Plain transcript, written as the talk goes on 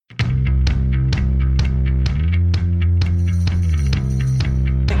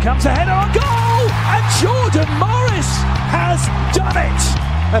comes a header on goal, and Jordan Morris has done it.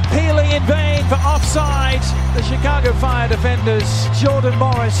 Appealing in vain for offside, the Chicago Fire defenders. Jordan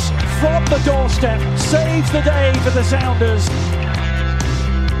Morris from the doorstep saves the day for the Sounders.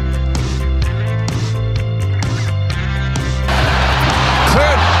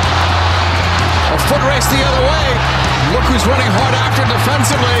 Cleared. A foot race the other way. Look who's running hard after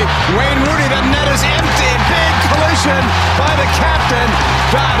defensively. Wayne Rooney, the net is empty. Big collision by the captain.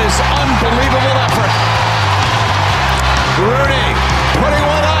 That is unbelievable effort. Rooney putting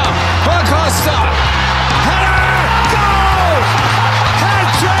one up. Acosta. Header! Goal!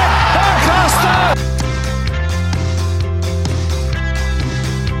 Hat-trick! Acosta!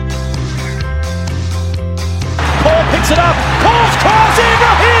 Paul picks it up. Paul's cross,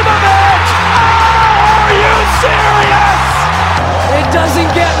 Ibrahimovic! Oh, are you serious? It doesn't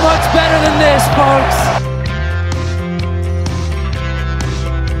get much better than this, folks.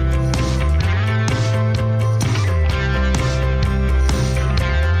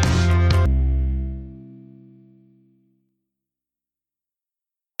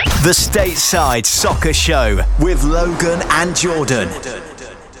 The Stateside Soccer Show with Logan and Jordan.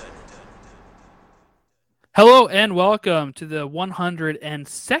 Hello and welcome to the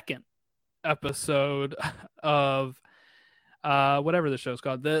 102nd episode of whatever the show's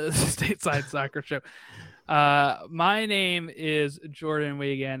called, the Stateside Soccer Show. My name is Jordan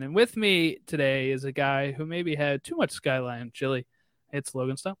Wiegand, and with me today is a guy who maybe had too much Skyline chili. It's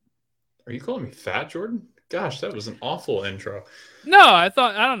Logan Stone. Are you calling me fat, Jordan? Gosh, that was an awful intro. No, I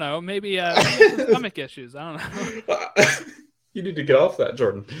don't know, maybe stomach issues. I don't know. You need to get off that,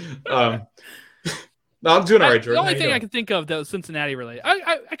 Jordan. No, I'm doing all right, Jordan. The only thing I can think of that was Cincinnati related.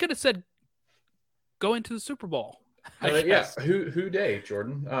 I could have said going to the Super Bowl. Yeah, who day,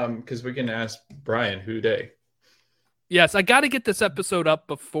 Jordan? Because we can ask Brian who day. Yes, I got to get this episode up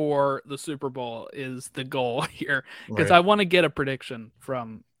before the Super Bowl is the goal here, because Right. I want to get a prediction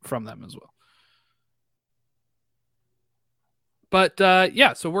from them as well. But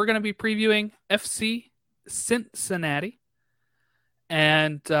so we're going to be previewing FC Cincinnati,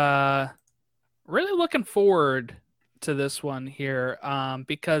 and really looking forward to this one here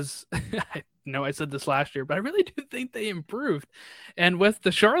because I know I said this last year, but I really do think they improved. And with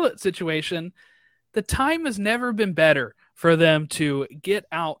the Charlotte situation, the time has never been better for them to get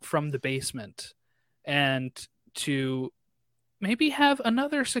out from the basement and to maybe have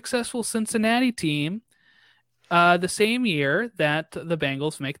another successful Cincinnati team the same year that the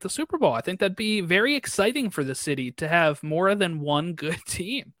Bengals make the Super Bowl. I think that'd be very exciting for the city to have more than one good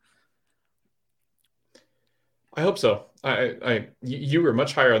team. I hope so. You were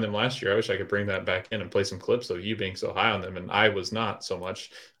much higher on them last year. I wish I could bring that back in and play some clips of you being so high on them, and I was not so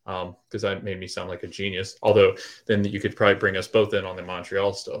much because that made me sound like a genius. Although then you could probably bring us both in on the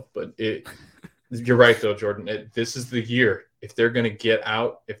Montreal stuff. But you're right though, Jordan. This is the year. If they're going to get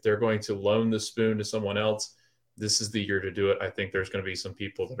out, if they're going to loan the spoon to someone else, this is the year to do it. I think there's going to be some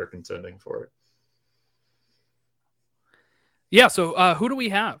people that are contending for it. Yeah. So who do we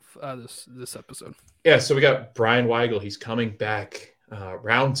have this episode? Yeah. So we got Brian Weigel. He's coming back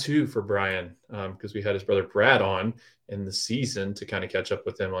round 2 for Brian because we had his brother Brad on in the season to kind of catch up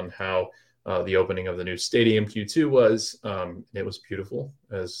with him on how the opening of the new stadium Q2 was. It was beautiful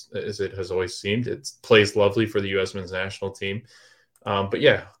as it has always seemed. It plays lovely for the U.S. men's national team. But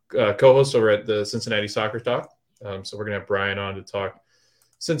yeah, co-host over at the Cincinnati Soccer Talk. So we're going to have Brian on to talk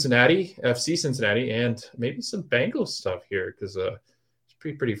Cincinnati, FC Cincinnati, and maybe some Bengals stuff here because it's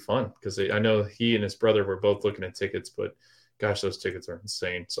pretty fun because I know he and his brother were both looking at tickets, but gosh, those tickets are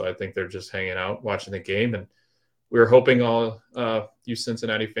insane. So I think they're just hanging out, watching the game. And we were hoping all you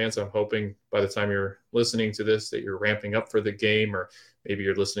Cincinnati fans, I'm hoping by the time you're listening to this that you're ramping up for the game, or maybe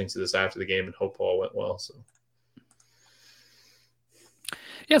you're listening to this after the game and hope all went well. So.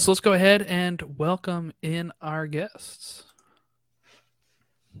 Yes, let's go ahead and welcome in our guests.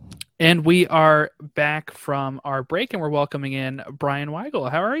 And we are back from our break, and we're welcoming in Brian Weigel.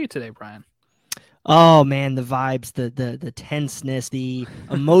 How are you today, Brian? Oh man, the vibes, the tenseness, the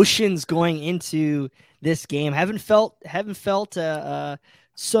emotions going into this game. Haven't felt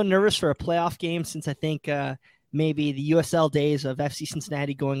so nervous for a playoff game since I think maybe the USL days of FC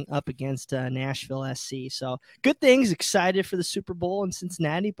Cincinnati going up against Nashville SC. So good things. Excited for the Super Bowl in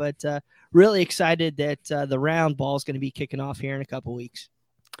Cincinnati, but really excited that the round ball is going to be kicking off here in a couple weeks.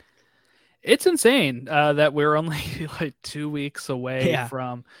 It's insane that we're only like 2 weeks away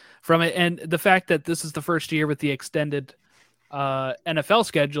from it. And the fact that this is the first year with the extended NFL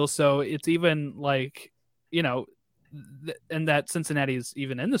schedule. So it's even like, and that Cincinnati is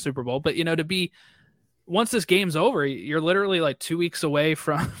even in the Super Bowl, but to be once this game's over, you're literally like 2 weeks away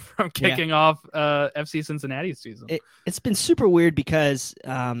from kicking off FC Cincinnati season. It's been super weird because,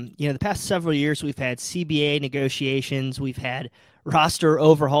 the past several years we've had CBA negotiations, we've had roster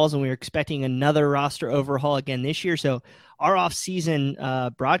overhauls, and we were expecting another roster overhaul again this year. So our off-season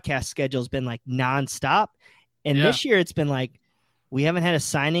broadcast schedule has been like nonstop. And this year it's been like, we haven't had a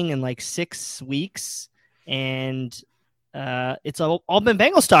signing in like 6 weeks, and it's all been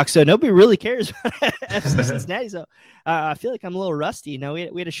Bengals talk, so nobody really cares about FC Cincinnati. So I feel like I'm a little rusty. We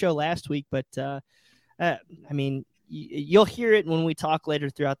had a show last week, but you'll hear it when we talk later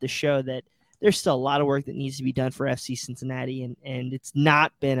throughout the show that there's still a lot of work that needs to be done for FC Cincinnati, and it's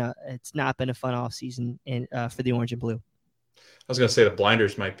not been a fun off season for the Orange and Blue. I was going to say the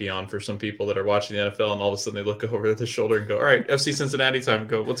blinders might be on for some people that are watching the NFL, and all of a sudden they look over their shoulder and go, all right, FC Cincinnati time.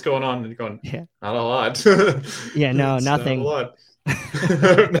 Go, what's going on? And you're going, not a lot. Yeah, no, nothing. Not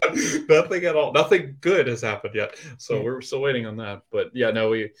a lot. Nothing at all. Nothing good has happened yet. So we're still waiting on that. But yeah,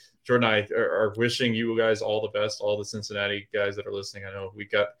 no, Jordan and I are wishing you guys all the best, all the Cincinnati guys that are listening. I know we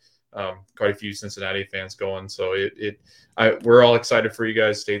got quite a few Cincinnati fans going. So we're all excited for you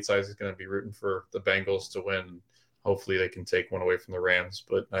guys. Stateside is going to be rooting for the Bengals to win. Hopefully they can take one away from the Rams,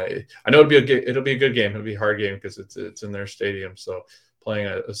 but I know it'll be a good game. It'll be a hard game because it's in their stadium. So playing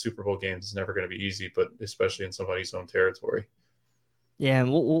a Super Bowl game is never going to be easy, but especially in somebody's own territory. Yeah,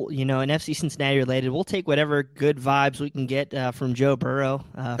 and we'll in FC Cincinnati related, we'll take whatever good vibes we can get from Joe Burrow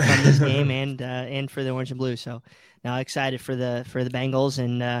from this game and for the Orange and Blue. So now excited for the Bengals,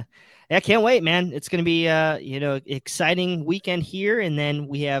 and I can't wait, man. It's going to be exciting weekend here, and then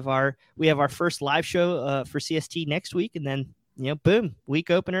we have our first live show for CST next week, and then boom,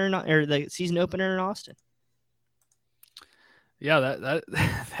 week opener or the season opener in Austin. Yeah,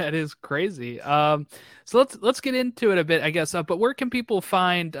 that is crazy. So let's get into it a bit, I guess. But where can people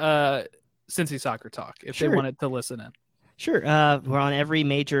find Cincy Soccer Talk if they wanted to listen in? Sure, we're on every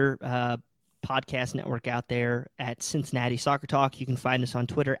major podcast network out there at Cincinnati Soccer Talk. You can find us on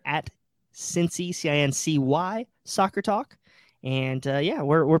Twitter at Cincy, CINCY Soccer Talk. And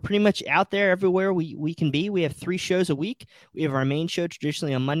we're pretty much out there everywhere we can be. We have 3 shows a week. We have our main show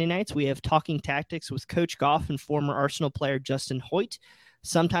traditionally on Monday nights. We have Talking Tactics with Coach Goff and former Arsenal player Justin Hoyt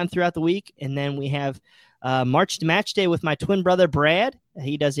sometime throughout the week. And then we have March to Match Day with my twin brother Brad.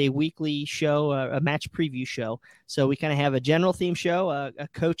 He does a weekly show, a match preview show. So we kind of have a general theme show, a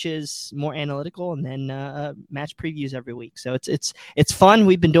coach's more analytical, and then match previews every week. So it's fun.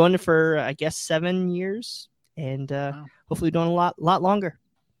 We've been doing it for I guess 7 years. And hopefully doing a lot longer.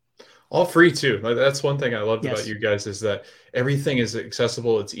 All free too. That's one thing I loved about you guys is that everything is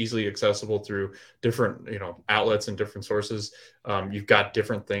accessible. It's easily accessible through different, outlets and different sources. You've got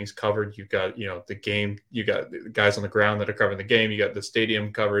different things covered. You've got, the game. You got guys on the ground that are covering the game. You got the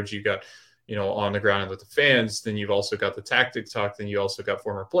stadium coverage. You got, on the ground with the fans. Then you've also got the tactic talk. Then you also got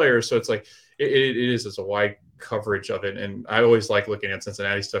former players. So it's like it is a wide coverage of it. And I always like looking at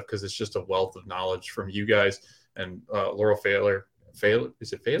Cincinnati stuff because it's just a wealth of knowledge from you guys and Laurel Failer.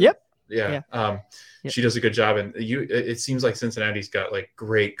 Is it Failer? Yep. Yeah. She does a good job. And it seems like Cincinnati's got like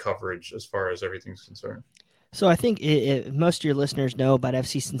great coverage as far as everything's concerned. So I think most of your listeners know about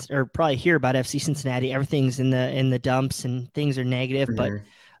FC Cincinnati, or probably hear about FC Cincinnati. Everything's in the dumps and things are negative,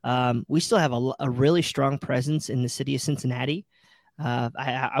 but we still have a really strong presence in the city of Cincinnati.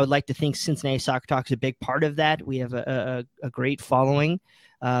 I would like to think Cincinnati Soccer Talk is a big part of that. We have a great following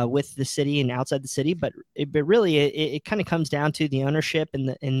with the city and outside the city, but really it kind of comes down to the ownership and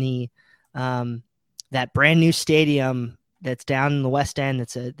the that brand new stadium that's down in the West End.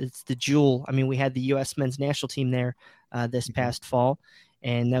 It's the Jewel. I mean, we had the U.S. men's national team there this past fall,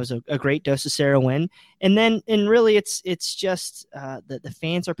 and that was a great Dos a Cero win. And really it's just the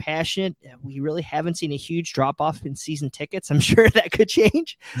fans are passionate. We really haven't seen a huge drop off in season tickets. I'm sure that could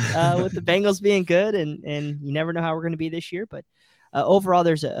change with the Bengals being good, and you never know how we're going to be this year. But overall,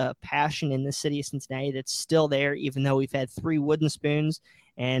 there's a passion in the city of Cincinnati that's still there, even though we've had 3 wooden spoons,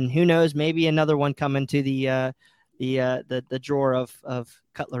 and who knows, maybe another one coming to the drawer of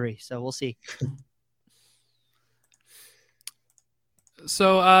cutlery. So we'll see.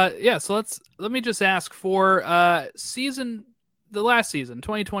 So let me just ask for the last season,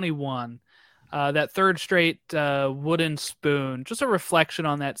 2021, that third straight wooden spoon, just a reflection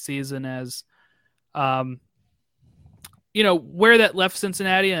on that season as where that left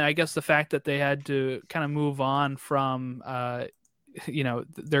Cincinnati, and I guess the fact that they had to kind of move on from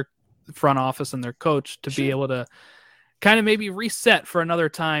their front office and their coach to be able to kind of maybe reset for another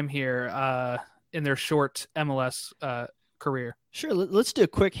time here in their short MLS career. Sure. Let's do a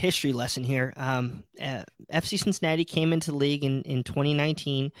quick history lesson here. FC Cincinnati came into the league in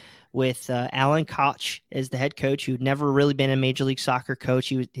 2019 with Alan Koch as the head coach, who'd never really been a Major League Soccer coach.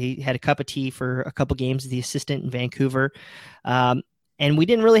 He had a cup of tea for a couple games as the assistant in Vancouver. And we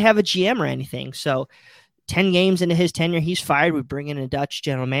didn't really have a GM or anything. So 10 games into his tenure, he's fired. We bring in a Dutch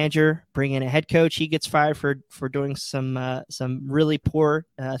general manager, bring in a head coach. He gets fired for doing some really poor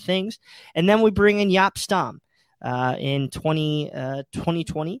things. And then we bring in Jaap Stam in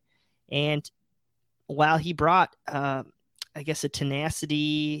 2020. And while he brought, I guess, a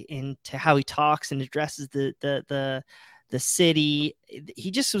tenacity into how he talks and addresses the city, he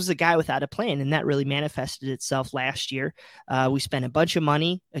just was a guy without a plan, and that really manifested itself last year. We spent a bunch of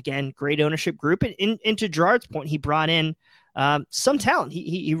money, again, great ownership group, and to Gerard's point, he brought in some talent.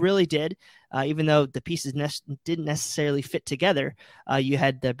 He really did, even though the pieces didn't necessarily fit together. You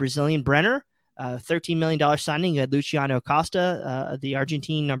had the Brazilian Brenner, $13 million signing. You had Luciano Costa, the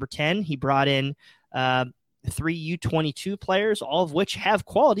Argentine number 10. He brought in 3 U22 players, all of which have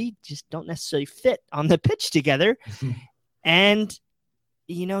quality, just don't necessarily fit on the pitch together. And,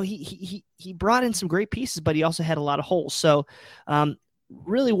 you know, he brought in some great pieces, but he also had a lot of holes. So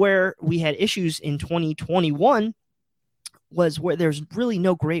really where we had issues in 2021 was where there's really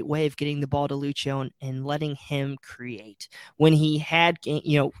no great way of getting the ball to Lucio and letting him create. When he had,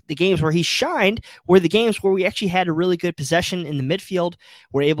 you know, the games where he shined were the games where we actually had a really good possession in the midfield.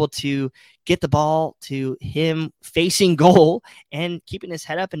 We're able to get the ball to him facing goal and keeping his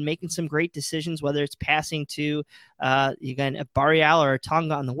head up and making some great decisions, whether it's passing to, again, a Barreal or a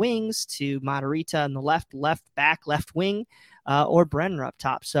Tonga on the wings, to Matarrita on the left back, left wing, or Brenner up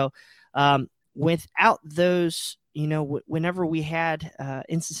top. So without those, you know, whenever we had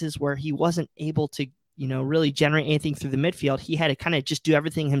instances where he wasn't able to, you know, really generate anything through the midfield, he had to kind of just do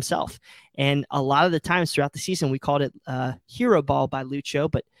everything himself. And a lot of the times throughout the season, we called it hero ball by Lucio,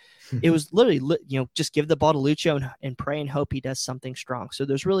 but it was literally, you know, just give the ball to Lucio and pray and hope he does something strong. So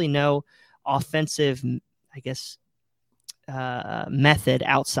there's really no offensive, I guess, method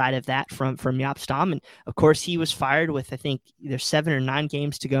outside of that from Jaap Stam. And of course, he was fired with, I think, either 7 or 9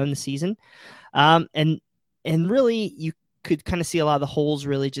 games to go in the season. And really, you could kind of see a lot of the holes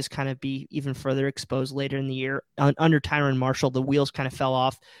really just kind of be even further exposed later in the year. Under Tyron Marshall, the wheels kind of fell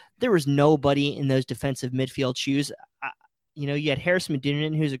off. There was nobody in those defensive midfield shoes. You know, you had Harrison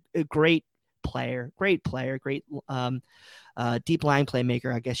Medunjanin, who's a great player, great deep line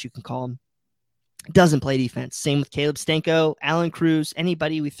playmaker, I guess you can call him. Doesn't play defense. Same with Caleb Stanko, Alan Cruz,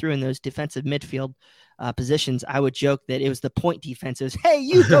 anybody we threw in those defensive midfield positions. I would joke that it was the point defenses. Hey,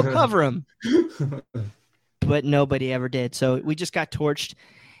 you go cover him. But nobody ever did. So we just got torched.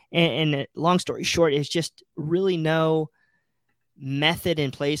 And long story short, is just really no method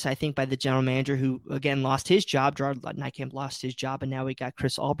in place, I think, by the general manager, who, again, lost his job. Gerard Nijkamp lost his job, and now we got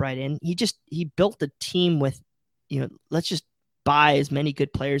Chris Albright in. He built the team with, you know, let's just buy as many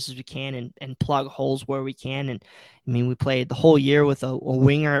good players as we can and plug holes where we can. And I mean, we played the whole year with a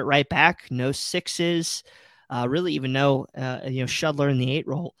winger at right back, no sixes, really even no, you know, Shudler in the 8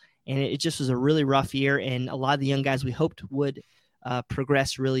 role. And it just was a really rough year. And a lot of the young guys we hoped would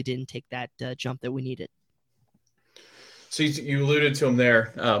progress really didn't take that jump that we needed. So you alluded to him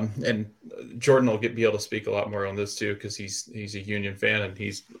there, and Jordan will be able to speak a lot more on this too, because he's a Union fan and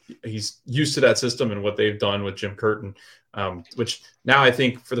he's used to that system and what they've done with Jim Curtin, which now I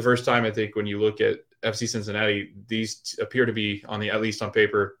think for the first time, I think when you look at FC Cincinnati, these appear to be at least on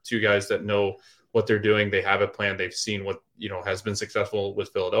paper, 2 guys that know what they're doing. They have a plan. They've seen what, you know, has been successful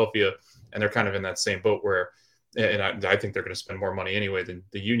with Philadelphia, and they're kind of in that same boat where, and I think they're going to spend more money anyway than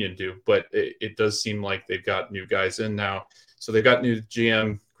the Union do, but it does seem like they've got new guys in now. So they've got new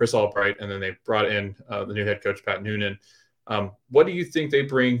GM Chris Albright, and then they brought in the new head coach Pat Noonan. What do you think they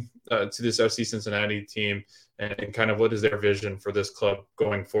bring to this FC Cincinnati team, and kind of what is their vision for this club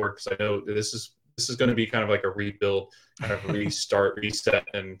going forward? Because I know this is going to be kind of like a rebuild, kind of restart, reset,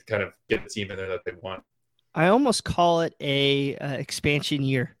 and kind of get the team in there that they want. I almost call it a expansion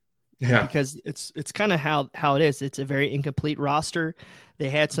year. Yeah, because it's kind of how it is. It's a very incomplete roster.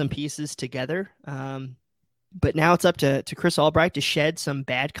 They had some pieces together, but now it's up to Chris Albright to shed some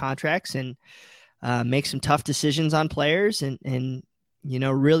bad contracts and make some tough decisions on players and you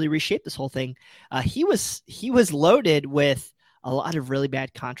know, really reshape this whole thing. He was loaded with a lot of really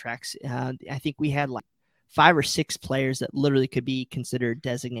bad contracts. I think we had like 5 or 6 players that literally could be considered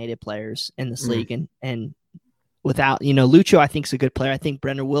designated players in this league, and without, Lucho, I think is a good player. I think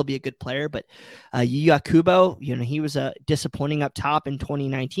Brenner will be a good player, but Yuya Kubo, he was disappointing up top in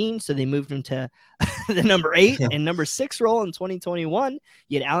 2019. So they moved him to the number 8 and number 6 role in 2021.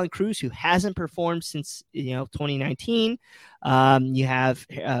 You had Alan Cruz, who hasn't performed since, 2019. You have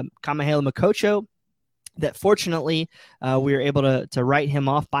Kamahela Makocho, that fortunately we were able to write him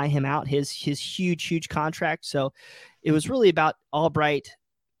off, buy him out, his huge contract. So it was really about Albright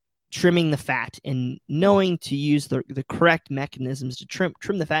trimming the fat and knowing to use the correct mechanisms to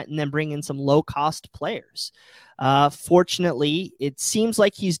trim the fat and then bring in some low-cost players. Fortunately, it seems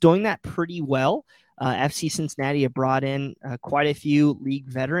like he's doing that pretty well. FC Cincinnati have brought in quite a few league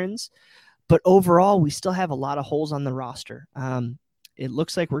veterans, but overall, we still have a lot of holes on the roster. It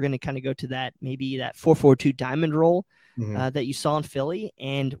looks like we're going to kind of go to that 4-4-2 diamond roll that you saw in Philly,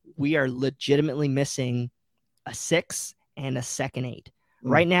 and we are legitimately missing a 6 and a second 8.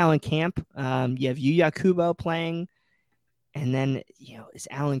 Right now in camp, you have Yuya Kubo playing, and then, is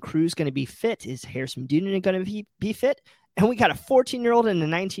Alan Cruz going to be fit? Is Harrison Doonan going to be fit? And we got a 14-year-old and a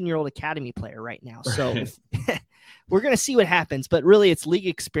 19-year-old academy player right now. So we're going to see what happens, but really it's league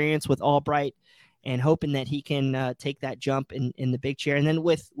experience with Albright and hoping that he can take that jump in the big chair. And then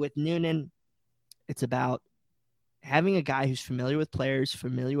with Noonan, it's about having a guy who's familiar with players,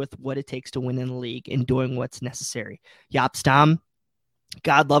 familiar with what it takes to win in the league, and doing what's necessary. Jaap Stam,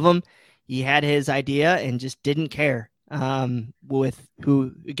 God love him, he had his idea and just didn't care with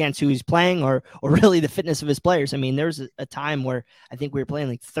who he's playing or really the fitness of his players. I mean, there was a time where I think we were playing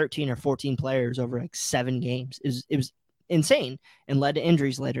like 13 or 14 players over like 7 games. It was insane and led to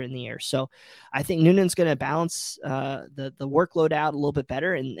injuries later in the year. So I think Noonan's going to balance the workload out a little bit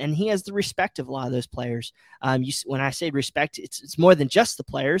better, and he has the respect of a lot of those players. When I say respect, it's more than just the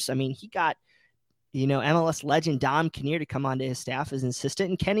players. I mean, he got MLS legend Dom Kinnear to come onto his staff as an assistant,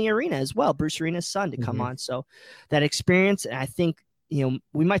 and Kenny Arena as well, Bruce Arena's son, to come on. So that experience, I think, we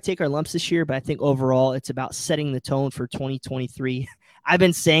might take our lumps this year, but I think overall it's about setting the tone for 2023. I've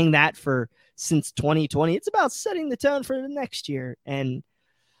been saying that since 2020. It's about setting the tone for the next year, and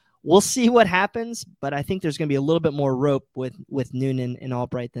we'll see what happens. But I think there's going to be a little bit more rope with Noonan and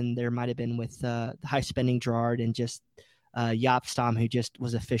Albright than there might have been with the high spending Gerard and just Jaap Stam, who just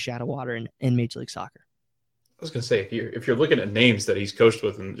was a fish out of water in Major League Soccer. I was going to say, if you're looking at names that he's coached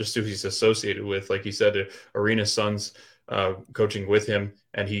with and just who he's associated with, like you said, Arena's son's coaching with him,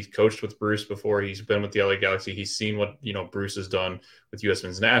 and he's coached with Bruce before. He's been with the LA Galaxy. He's seen what Bruce has done with U.S.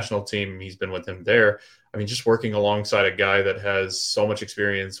 men's national team. He's been with him there. I mean, just working alongside a guy that has so much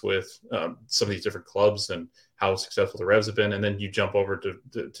experience with some of these different clubs and how successful the Revs have been. And then you jump over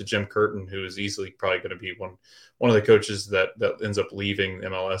to Jim Curtin, who is easily probably going to be one of the coaches that ends up leaving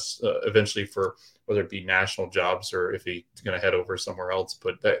MLS eventually for whether it be national jobs or if he's going to head over somewhere else.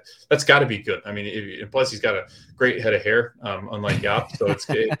 But that's got to be good. I mean, plus he's got a great head of hair, unlike Jaap. So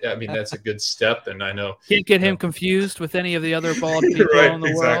that's a good step. And I know can't get him confused with any of the other bald people right, in the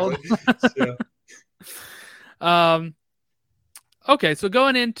exactly. world. Yeah. Okay, so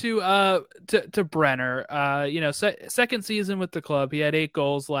going into to Brenner, second season with the club, he had 8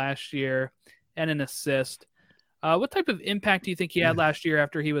 goals last year and an assist. What type of impact do you think he had last year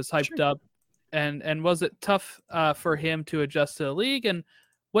after he was hyped up? And was it tough for him to adjust to the league? And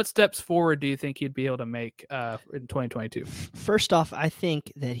what steps forward do you think he'd be able to make in 2022? First off, I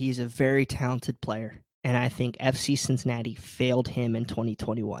think that he's a very talented player, and I think FC Cincinnati failed him in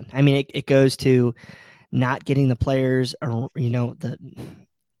 2021. I mean, it goes to not getting the players, or the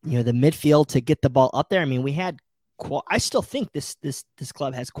midfield to get the ball up there. I mean, we had. I still think this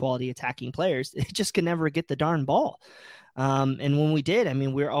club has quality attacking players. It just could never get the darn ball. And when we did, I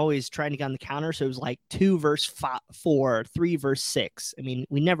mean, we were always trying to get on the counter. So it was like 2 versus 4, 3 versus 6. I mean,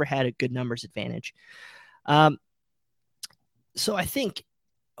 we never had a good numbers advantage. So I think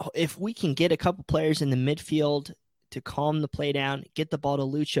if we can get a couple players in the midfield to calm the play down, get the ball to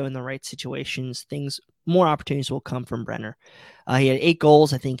Lucho in the right situations, more opportunities will come from Brenner. He had 8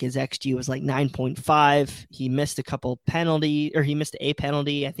 goals. I think his XG was like 9.5. He missed a penalty.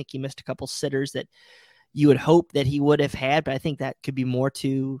 I think he missed a couple sitters that you would hope that he would have had, but I think that could be more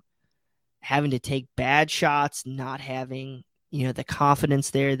to having to take bad shots, not having, the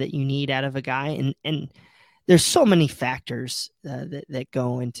confidence there that you need out of a guy. And there's so many factors that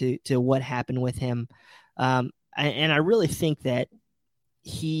go into what happened with him. And I really think that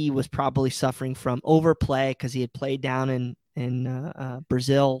he was probably suffering from overplay because he had played down in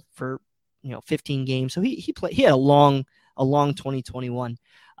Brazil for 15 games. So he had a long 2021.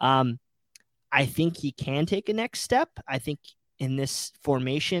 I think he can take a next step. I think in this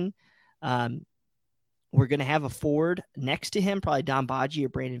formation, we're going to have a forward next to him, probably Don Badji or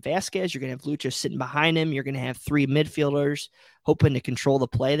Brandon Vasquez. You're going to have Lucho sitting behind him. You're going to have 3 midfielders hoping to control the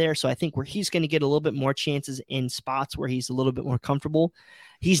play there. So I think where he's going to get a little bit more chances in spots where he's a little bit more comfortable.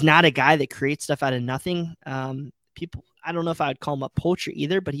 He's not a guy that creates stuff out of nothing. People, I don't know if I would call him a poacher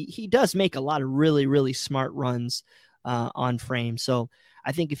either, but he does make a lot of really, really smart runs on frame. So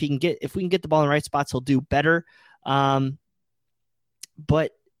I think if we can get the ball in the right spots, he'll do better. But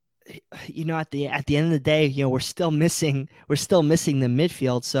at the end of the day, we're still missing the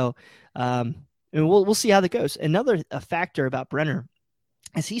midfield. So, and we'll see how that goes. Another factor about Brenner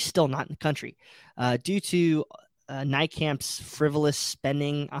is he's still not in the country due to Nykamp's frivolous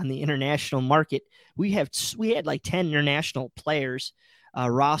spending on the international market. We had like 10 international players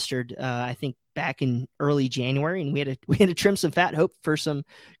rostered, I think back in early January, and we had to trim some fat, hope for some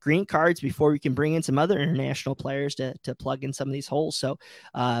green cards before we can bring in some other international players to plug in some of these holes. So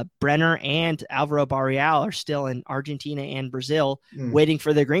Brenner and Alvaro Barreal are still in Argentina and Brazil waiting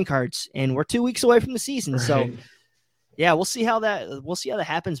for their green cards, and we're 2 weeks away from the season. Right. So yeah, we'll see how that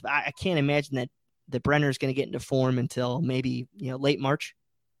happens. But I can't imagine that Brenner is going to get into form until maybe late March.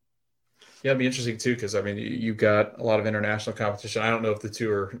 Yeah, it'd be interesting too, because I mean, you've got a lot of international competition. I don't know if the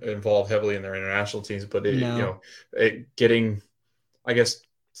two are involved heavily in their international teams, but getting, I guess,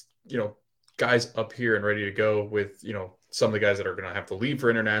 guys up here and ready to go with some of the guys that are going to have to leave for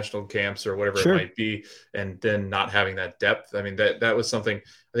international camps or whatever it might be, and then not having that depth. I mean, that was something.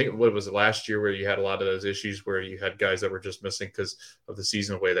 I think what was it last year where you had a lot of those issues where you had guys that were just missing because of the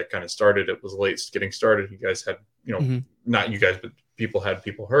season, the way that kind of started. It was late getting started. You guys had not you guys, but people had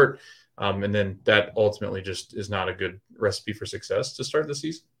people hurt. And then that ultimately just is not a good recipe for success to start the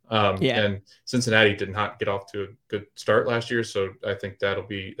season. And Cincinnati did not get off to a good start last year. So I think that'll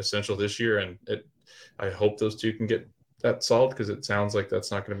be essential this year. And I hope those two can get that solved, because it sounds like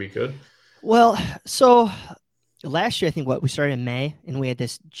that's not going to be good. Well, so last year, I think we started in May, and we had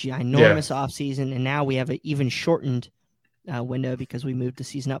this ginormous offseason, and now we have an even shortened window because we moved the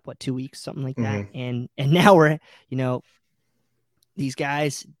season up, 2 weeks, something like that. And now we're, these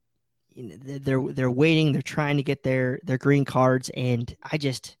guys, they're waiting, they're trying to get their green cards, and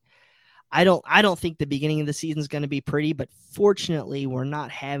I don't think the beginning of the season is going to be pretty, but fortunately we're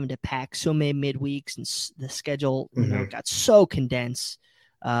not having to pack so many midweeks, and the schedule got so condensed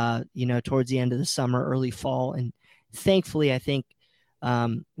towards the end of the summer, early fall. And thankfully, I think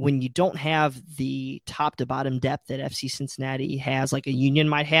when you don't have the top to bottom depth that FC Cincinnati has, like a Union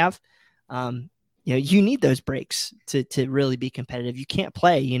might have, you need those breaks to really be competitive. You can't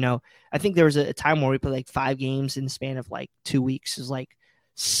play, I think there was a time where we played like 5 games in the span of like 2 weeks. It was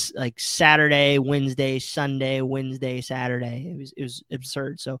like Saturday, Wednesday, Sunday, Wednesday, Saturday. It was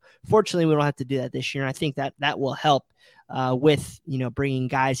absurd. So fortunately we don't have to do that this year. And I think that will help with, bringing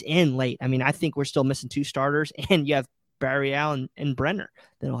guys in late. I mean, I think we're still missing 2 starters, and you have Barreal and Brenner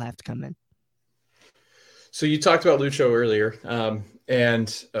that'll have to come in. So you talked about Lucho earlier,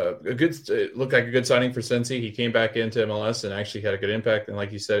 and it looked like a good signing for Cincy. He came back into MLS and actually had a good impact. And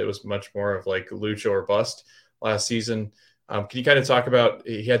like you said, it was much more of like Lucho or bust last season. Can you kind of talk about,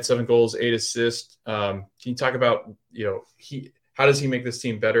 he had 7 goals, 8 assists. Can you talk about, how does he make this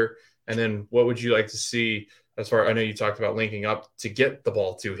team better? And then what would you like to see as far, I know you talked about linking up to get the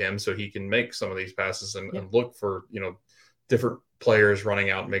ball to him so he can make some of these passes and look for, different players running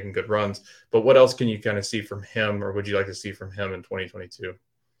out and making good runs. But what else can you kind of see from him, or would you like to see from him in 2022?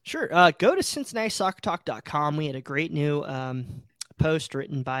 Sure. Go to CincinnatiSoccerTalk.com. We had a great new post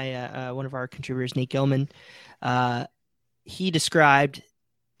written by one of our contributors, Nate Gilman. He described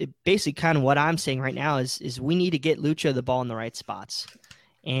basically kind of what I'm saying right now is we need to get Lucho the ball in the right spots.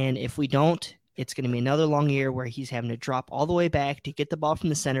 And if we don't, it's going to be another long year where he's having to drop all the way back to get the ball from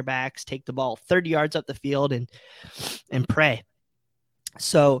the center backs, take the ball 30 yards up the field and pray.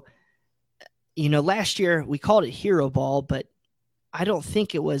 So, last year we called it hero ball, but I don't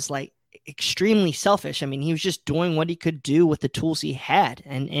think it was like extremely selfish. I mean, he was just doing what he could do with the tools he had.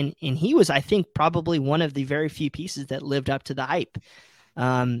 And he was, I think, probably one of the very few pieces that lived up to the hype.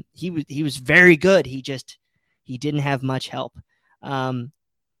 He was very good. He didn't have much help.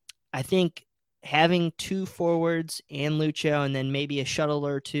 I think having 2 forwards and Lucho and then maybe a shuttle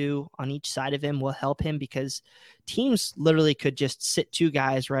or 2 on each side of him will help him, because teams literally could just sit 2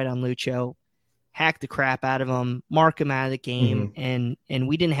 guys right on Lucho, hack the crap out of him, mark him out of the game. And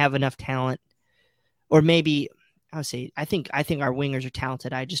we didn't have enough talent, or maybe I would say, I think our wingers are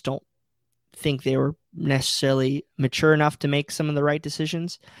talented. I just don't think they were necessarily mature enough to make some of the right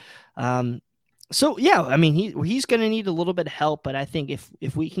decisions. So yeah, I mean, he's going to need a little bit of help, but I think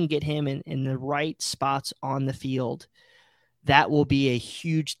if we can get him in the right spots on the field, that will be a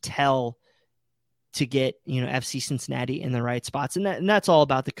huge tell to get, FC Cincinnati in the right spots. And that's all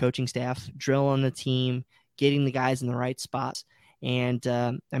about the coaching staff, drilling the team, getting the guys in the right spots. And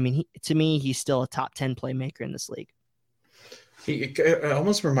to me, he's still a top 10 playmaker in this league. It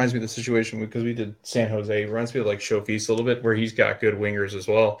almost reminds me of the situation because we did San Jose. It reminds me of like Showfeast a little bit, where he's got good wingers as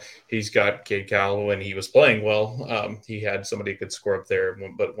well. He's got Cade Cowell, and he was playing well. He had somebody who could score up there,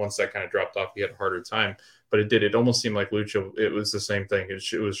 but once that kind of dropped off, he had a harder time. But it almost seemed like Lucho, it was the same thing. It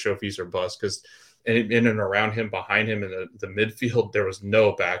was Showfeast or bust, because in and around him, behind him in the midfield, there was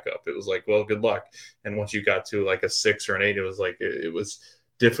no backup. It was like, well, good luck. And once you got to like a 6 or an 8, it was like it was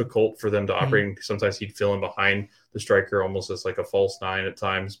difficult for them to operate. Mm-hmm. Sometimes he'd fill in behind the striker almost as like a false 9 at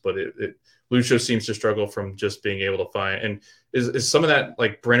times, but Lucho seems to struggle from just being able to find. And is some of that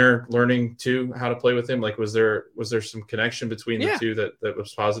like Brenner learning too how to play with him? Like was there some connection between the two that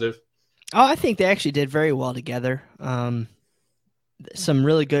was positive? Oh, I think they actually did very well together. Some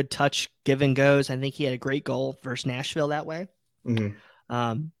really good touch give and goes. I think he had a great goal versus Nashville that way.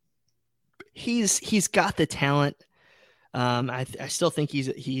 Mm-hmm. He's got the talent. I still think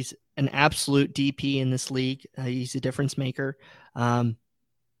he's an absolute DP in this league. He's a difference maker.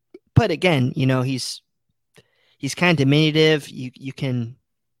 But again, he's kind of diminutive. You can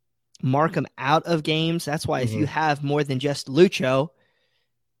mark him out of games. That's why if you have more than just Lucho,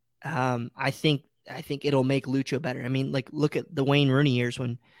 I think it'll make Lucho better. I mean, like look at the Wayne Rooney years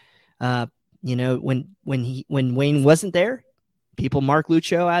when Wayne wasn't there, people mark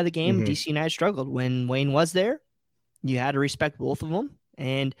Lucho out of the game. DC United struggled. When Wayne was there, you had to respect both of them.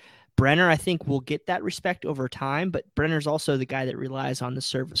 And Brenner, I think, will get that respect over time, but Brenner's also the guy that relies on the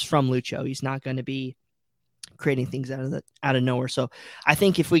service from Lucho. He's not going to be creating things out of nowhere. So I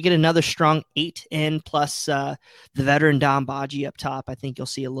think if we get another strong 8 in plus the veteran Dom Badji up top, I think you'll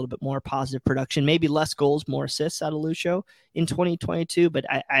see a little bit more positive production, maybe less goals, more assists out of Lucho in 2022, but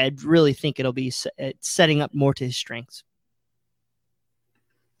I really think it'll be setting up more to his strengths.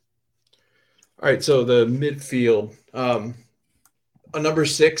 All right, so the midfield, a number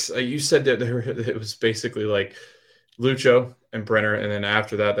 6, you said that it was basically like Lucho and Brenner, and then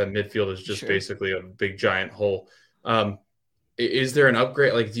after that midfield is just basically a big giant hole. Is there an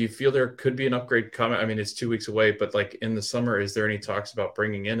upgrade? Like, do you feel there could be an upgrade coming? I mean, it's 2 weeks away, but like in the summer, is there any talks about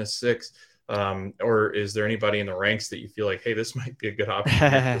bringing in a 6? Or is there anybody in the ranks that you feel like, hey, this might be a good option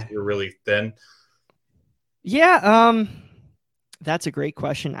because we're really thin? Yeah, that's a great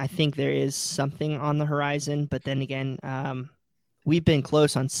question. I think there is something on the horizon, but then again, we've been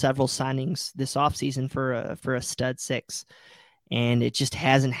close on several signings this offseason for a stud 6, and it just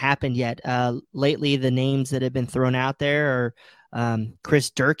hasn't happened yet. Lately, the names that have been thrown out there are Chris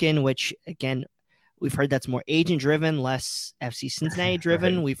Durkin, which, again, we've heard that's more agent-driven, less FC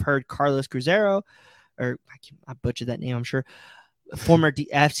Cincinnati-driven. Right. We've heard Carlos Cruzeiro, or I butchered that name, I'm sure, former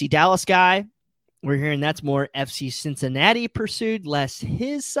FC Dallas guy. We're hearing that's more FC Cincinnati pursued, less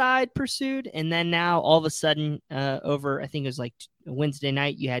his side pursued. And then now all of a sudden over, I think it was like Wednesday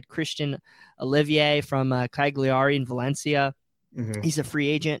night, you had Christian Olivier from Cagliari in Valencia. Mm-hmm. He's a free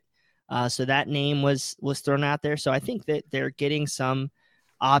agent. So that name was thrown out there. So I think that they're getting some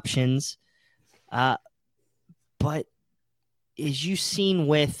options. But as you've seen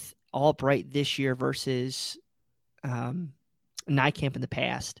with Albright this year versus Nijkamp in the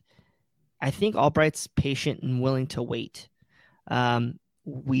past, I think Albright's patient and willing to wait.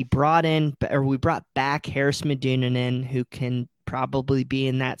 We brought back Harris Medunanen, who can probably be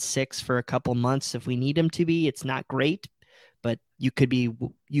in that 6 for a couple months if we need him to be. It's not great, but you could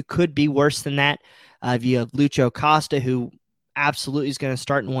be worse than that. You have Lucho Costa, who absolutely is going to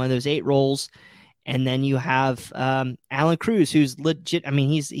start in one of those 8 roles. And then you have Alan Cruz, who's legit. I mean,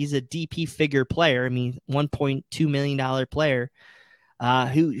 he's a DP figure player. I mean, $1.2 million player.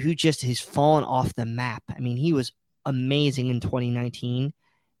 Who just has fallen off the map. I mean, he was amazing in 2019.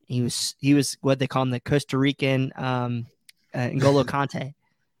 He was what they call him, the Costa Rican N'Golo Kanté,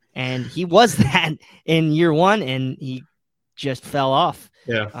 and he was that in year 1, and he just fell off.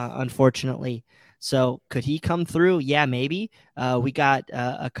 Unfortunately. So could he come through? Yeah, maybe. We got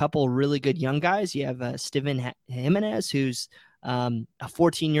a couple really good young guys. You have Steven Jimenez, who's a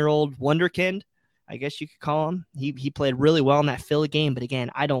 14-year-old wonderkind, I guess you could call him. He played really well in that Philly game, but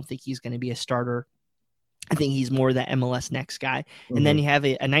again, I don't think he's going to be a starter. I think he's more that MLS next guy. Mm-hmm. And then you have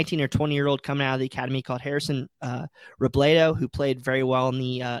a 19 or 20-year-old coming out of the academy called Harrison Robledo, who played very well in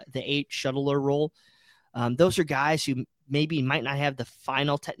the 8 shuttler role. Those are guys who maybe might not have the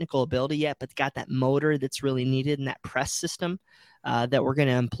final technical ability yet, but got that motor that's really needed in that press system that we're going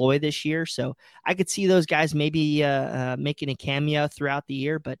to employ this year. So I could see those guys maybe making a cameo throughout the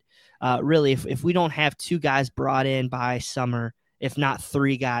year, but really, if we don't have 2 guys brought in by summer, if not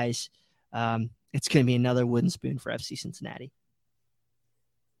 3 guys, it's going to be another wooden spoon for FC Cincinnati.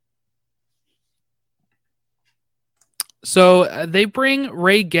 So they bring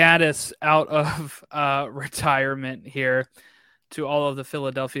Ray Gaddis out of retirement here, to all of the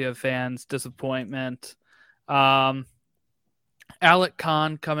Philadelphia fans' disappointment. Alec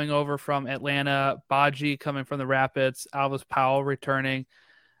Kahn coming over from Atlanta, Baji coming from the Rapids, Alvis Powell returning.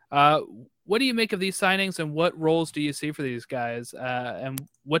 What do you make of these signings, and what roles do you see for these guys? And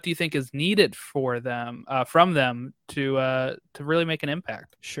what do you think is needed for them, from them to really make an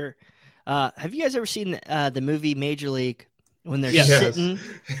impact? Sure. Have you guys ever seen the movie Major League, when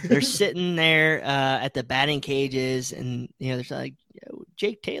they're sitting there at the batting cages, and there's like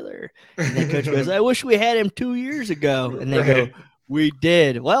Jake Taylor, and the coach goes, "I wish we had him 2 years ago," and they go, "We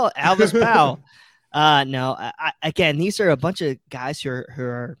did." Well, Alvis Powell. No, again, these are a bunch of guys who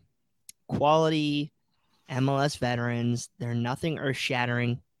are quality MLS veterans. They're nothing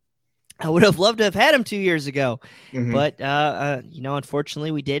earth-shattering. I would have loved to have had him 2 years ago, but unfortunately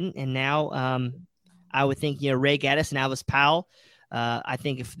we didn't. And now I would think Ray Gaddis and Alvis Powell. I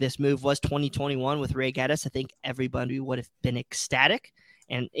think if this move was 2021 with Ray Gaddis, I think everybody would have been ecstatic.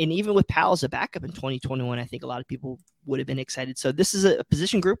 And even with Powell as a backup in 2021, I think a lot of people would have been excited. So this is a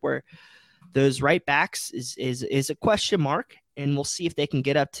position group where those right backs is a question mark, and we'll see if they can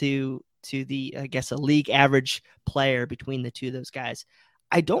get up to the, I guess, a league average player between the two of those guys.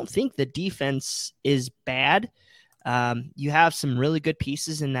 I don't think the defense is bad. You have some really good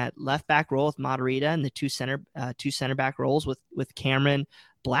pieces in that left back role with Matarrita, and the two center back roles with Cameron,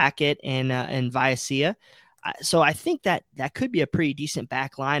 Blackett, and Viacia. So I think that could be a pretty decent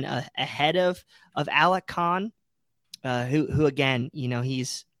back line ahead of Alec Kahn, who again,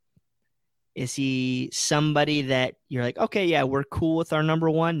 is he somebody that you're like, okay, yeah, we're cool with our number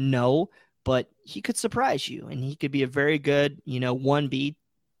one? No, but he could surprise you, and he could be a very good, 1B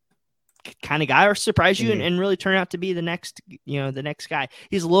kind of guy, or surprise you and really turn out to be the next guy.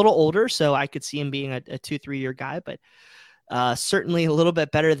 He's a little older, so I could see him being a 2-3 year guy, but certainly a little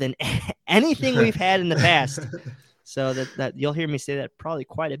bit better than anything we've had in the past. So that you'll hear me say that probably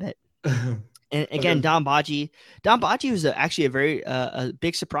quite a bit. And again, okay. Don Baji was actually a very a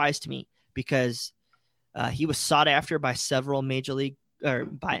big surprise to me, because he was sought after by several major league or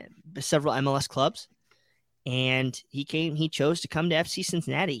by several MLS clubs. And he chose to come to FC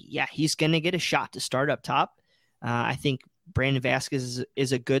Cincinnati. Yeah, he's going to get a shot to start up top. I think Brandon Vasquez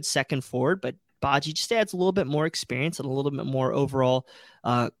is a good second forward, but Baji just adds a little bit more experience and a little bit more overall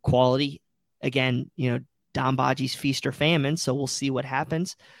quality. Again, Don Baji's feast or famine, so we'll see what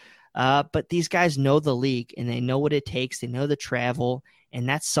happens. But these guys know the league, and they know what it takes. They know the travel, and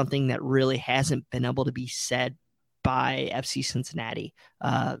that's something that really hasn't been able to be said by FC Cincinnati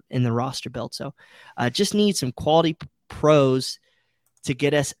in the roster build. So just need some quality pros to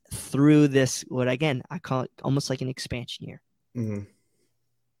get us through this, what again, I call it almost like an expansion year. Mm-hmm.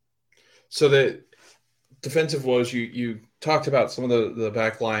 So the defensive woes, you talked about some of the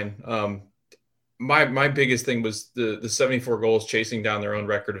back line. My biggest thing was the 74 goals chasing down their own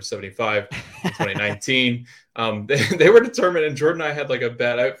record of 75 in 2019. They were determined, and Jordan and I had like a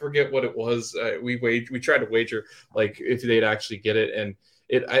bet. I forget what it was. We tried to wager like if they'd actually get it, and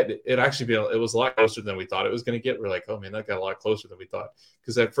it was a lot closer than we thought it was going to get. We're like, oh man, that got a lot closer than we thought.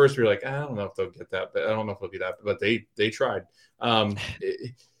 Because at first we were like, I don't know if they'll get that, but I don't know if it'll be that. But they tried.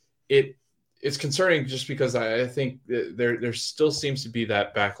 It's concerning just because I think there still seems to be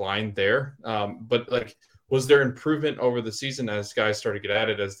that back line there. But like, was there improvement over the season as guys started to get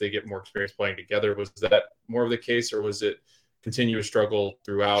added, as they get more experience playing together? Was that more of the case, or was it continuous struggle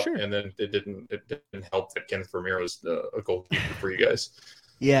throughout? Sure. And then it didn't help that Kenneth Romero was a goalkeeper for you guys?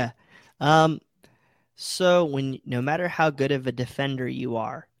 Yeah. So no matter how good of a defender you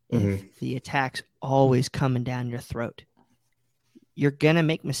are, if the attack's always coming down your throat, you're going to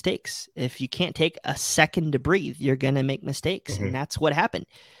make mistakes. If you can't take a second to breathe, you're going to make mistakes. And that's what happened.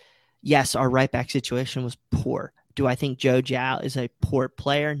 Yes, our right back situation was poor. Do I think Joe Jal is a poor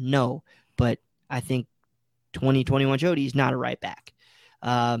player? No, but I think 2021 Jody is not a right back.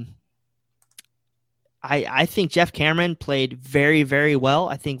 I think Jeff Cameron played very, very well.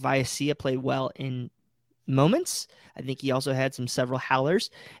 I think Viacia played well in moments. I think he also had several howlers.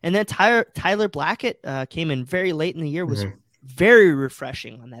 And then Tyler Blackett came in very late in the year, was very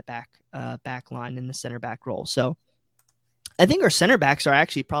refreshing on that back line in the center back role. So I think our center backs are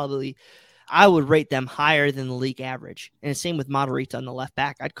actually probably, I would rate them higher than the league average. And the same with Matarrita on the left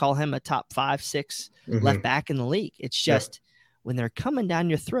back. I'd call him a top 5-6 left back in the league. It's just when they're coming down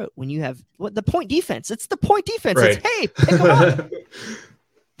your throat, when you have the point defense, it's the point defense. Right. It's, hey, pick them up.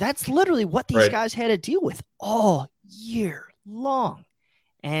 That's literally what these guys had to deal with all year long.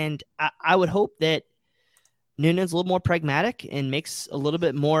 And I would hope that Noonan's a little more pragmatic and makes a little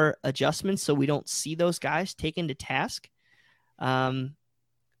bit more adjustments so we don't see those guys taken to task.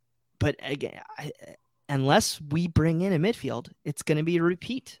 But again, unless we bring in a midfield, it's going to be a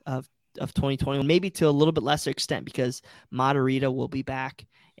repeat of 2020, maybe to a little bit lesser extent because Matarrita will be back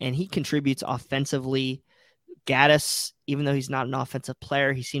and he contributes offensively. Gaddis, even though he's not an offensive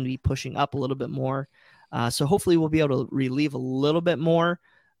player, he seemed to be pushing up a little bit more. So hopefully we'll be able to relieve a little bit more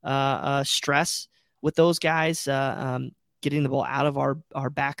stress with those guys getting the ball out of our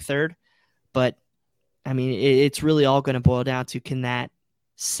back third. But, I mean, it's really all going to boil down to can that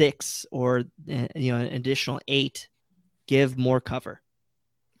 6 or an additional 8 give more cover.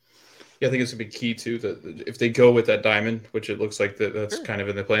 Yeah, I think it's going to be key too that if they go with that diamond, which it looks like that's kind of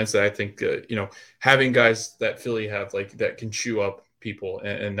in the plans, that I think having guys that Philly have like that can chew up people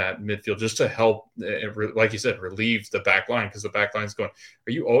in that midfield just to help, like you said, relieve the back line, because the back line's going,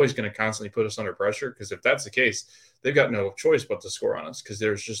 are you always going to constantly put us under pressure? Because if that's the case, they've got no choice but to score on us because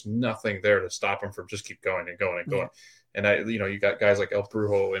there's just nothing there to stop them from just keep going and going and going. And you got guys like El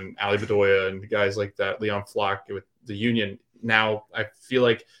Brujo and Ali Bedoya and guys like that, Leon Flock with the Union. Now I feel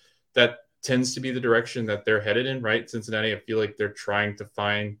like that tends to be the direction that they're headed in, right? Cincinnati, I feel like they're trying to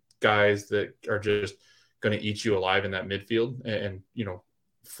find guys that are just going to eat you alive in that midfield and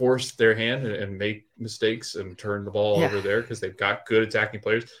force their hand and make mistakes and turn the ball over there because they've got good attacking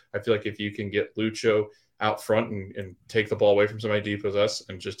players. I feel like if you can get Lucho out front and take the ball away from somebody depossessed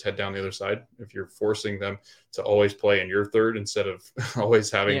and just head down the other side, if you're forcing them to always play in your third instead of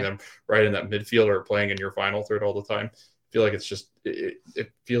always having them right in that midfield or playing in your final third all the time, I feel like it's just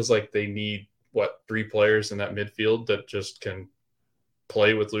it feels like they need 3 players in that midfield that just can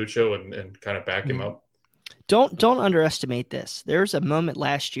play with Lucho and kind of back him up. Don't underestimate this. There was a moment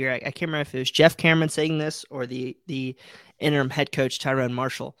last year, I can't remember if it was Jeff Cameron saying this or the interim head coach Tyrone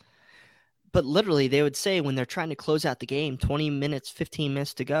Marshall, but literally they would say when they're trying to close out the game, 20 minutes, 15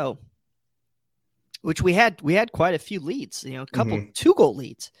 minutes to go, which we had quite a few leads, a couple 2-goal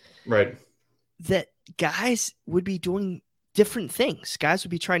leads, right? That guys would be doing different things. Guys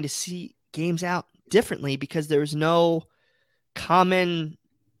would be trying to see games out differently because there was no common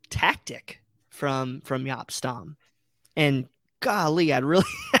tactic from Jaap Stam. And golly, I'd really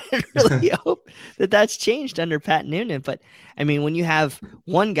hope that that's changed under Pat Noonan. But I mean, when you have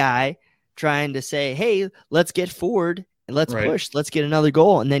one guy trying to say, hey, let's get forward and let's push, let's get another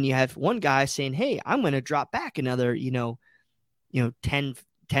goal. And then you have one guy saying, hey, I'm going to drop back another, 10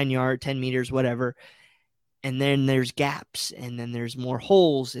 yard, 10 meters, whatever. And then there's gaps and then there's more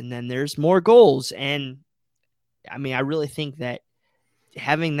holes and then there's more goals. And I mean, I really think that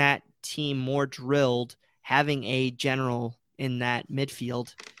having that team more drilled, having a general in that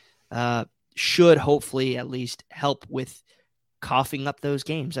midfield should hopefully at least help with coughing up those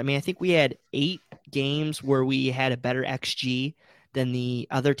games. I mean, I think we had 8 games where we had a better XG than the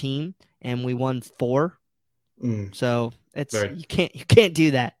other team and we won 4. So it's you can't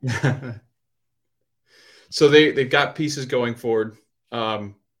do that. So they've got pieces going forward.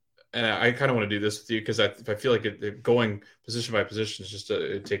 And I kind of want to do this with you because I feel like going position by position is just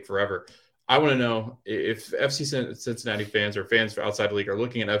it'd take forever. I want to know if FC Cincinnati fans or fans outside the league are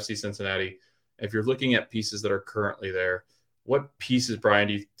looking at FC Cincinnati. If you're looking at pieces that are currently there, what pieces, Brian,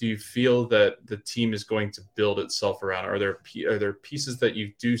 do you feel that the team is going to build itself around? Are there pieces that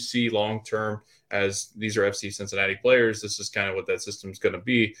you do see long term as these are FC Cincinnati players? This is kind of what that system is going to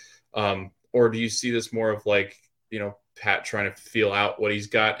be, or do you see this more of like Pat trying to feel out what he's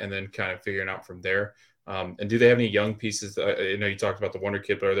got and then kind of figuring out from there? And do they have any young pieces? I know you talked about the Wonder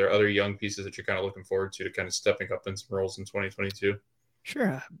Kid, but are there other young pieces that you're kind of looking forward to kind of stepping up in some roles in 2022?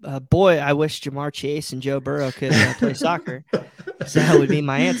 Sure. Boy, I wish Jamar Chase and Joe Burrow could play soccer. So that would be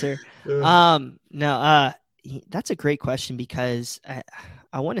my answer. No, that's a great question because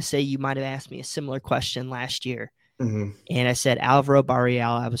I want to say you might have asked me a similar question last year. And I said Alvaro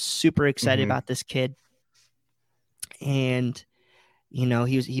Barreal. I was super excited about this kid. And,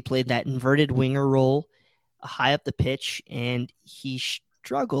 he played that inverted winger role high up the pitch, and he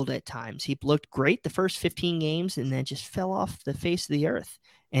struggled at times. He looked great the first 15 games and then just fell off the face of the earth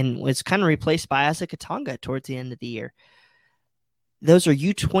and was kind of replaced by Isaac Atanga towards the end of the year. Those are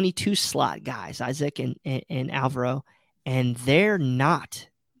U22 slot guys, Isaac and Alvaro, and they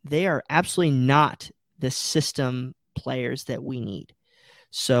are absolutely not the system players that we need.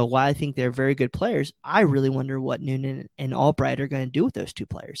 So while I think they're very good players, I really wonder what Noonan and Albright are going to do with those 2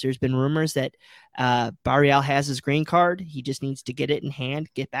 players. There's been rumors that Barreal has his green card. He just needs to get it in hand,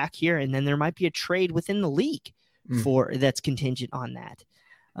 get back here, and then there might be a trade within the league that's contingent on that.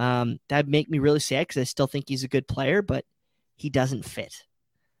 That'd make me really sad because I still think he's a good player, but he doesn't fit.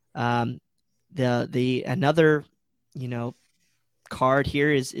 The another, card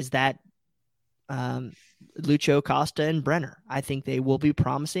here is that Lucho, Costa, and Brenner. I think they will be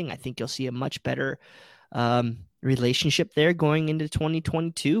promising. I think you'll see a much better relationship there going into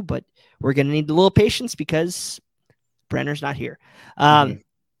 2022, but we're going to need a little patience because Brenner's not here.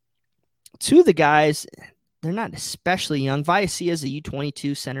 Two of the guys, they're not especially young. Viacia is a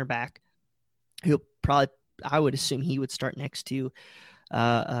U22 center back who probably, I would assume he would start next to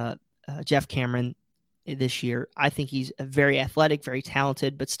Jeff Cameron this year. I think he's a very athletic, very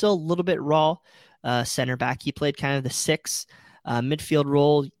talented, but still a little bit raw center back. He played kind of the 6 midfield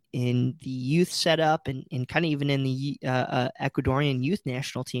role in the youth setup and kind of even in the Ecuadorian youth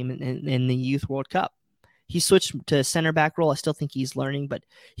national team in the Youth World Cup. He switched to center back role. I still think he's learning, but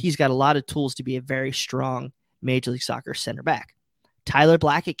he's got a lot of tools to be a very strong Major League Soccer center back. Tyler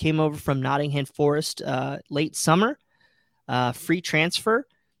Blackett came over from Nottingham Forest late summer, free transfer.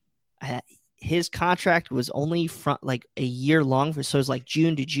 His contract was only from like a year long, so it was like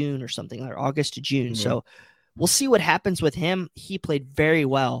June to June or something, or August to June. So we'll see what happens with him. He played very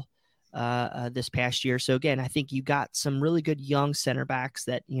well this past year. So again, I think you got some really good young center backs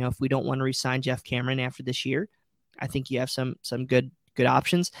that, if we don't want to re-sign Jeff Cameron after this year, I think you have some good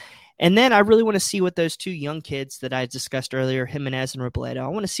options. And then I really want to see what those 2 young kids that I discussed earlier, Jimenez and Robledo, I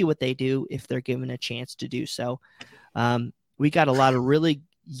want to see what they do if they're given a chance to do so. We got a lot of really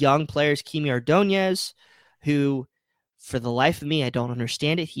young players, Kimi Ordonez, who for the life of me, I don't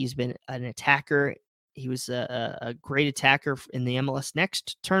understand it. He's been an attacker. He was a great attacker in the MLS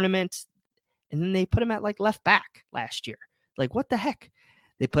Next tournament. And then they put him at like left back last year. Like, what the heck?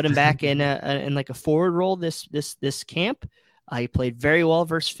 They put him back in like a forward role this camp. He played very well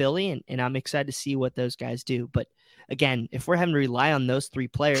versus Philly, and I'm excited to see what those guys do. But again, if we're having to rely on those 3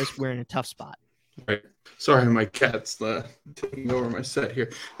 players, we're in a tough spot. Right. Sorry, my cat's taking over my set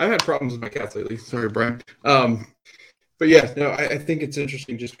here. I've had problems with my cats lately. Sorry, Brian. But yeah, no, I think it's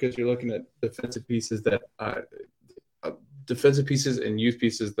interesting just because you're looking at defensive pieces and youth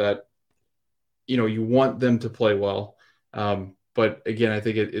pieces that, you want them to play well. But again, I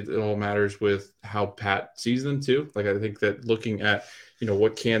think it all matters with how Pat sees them too. Like, I think that looking at,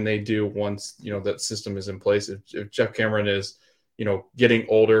 what can they do once, that system is in place. If Jeff Cameron is, getting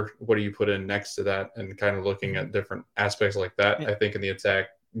older, what do you put in next to that? And kind of looking at different aspects like that. Yeah. I think in the attack,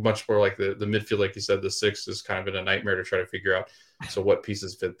 much more like the midfield, like you said, the 6 is kind of been a nightmare to try to figure out. So what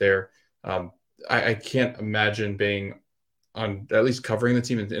pieces fit there? I can't imagine being on at least covering the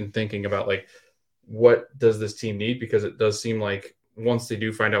team and thinking about like, what does this team need? Because it does seem like once they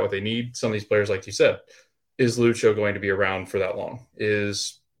do find out what they need, some of these players, like you said, is Lucho going to be around for that long?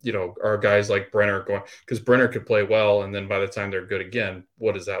 Are guys like Brenner going, because Brenner could play well, and then by the time they're good again,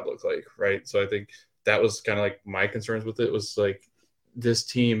 what does that look like, right? So I think that was kind of like my concerns with it, was like this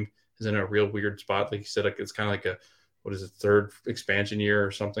team is in a real weird spot. Like you said, like it's kind of like a 3rd expansion year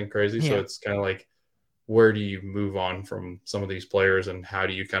or something crazy. Yeah. So it's kind of like, where do you move on from some of these players, and how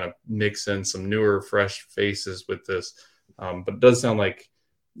do you kind of mix in some newer, fresh faces with this? But it does sound like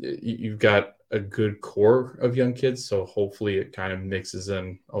you've got a good core of young kids, so hopefully it kind of mixes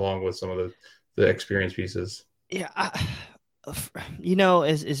in along with some of the experienced pieces. Yeah,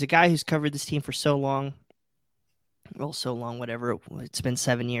 as a guy who's covered this team for so long, whatever, it's been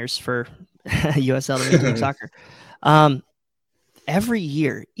 7 years for USL to Major League Soccer. Every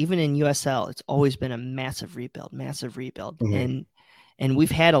year, even in USL, it's always been a massive rebuild. Mm-hmm. And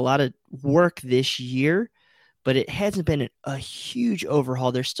we've had a lot of work this year, but it hasn't been a huge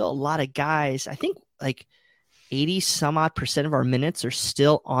overhaul. There's still a lot of guys. I think like 80 some odd % of our minutes are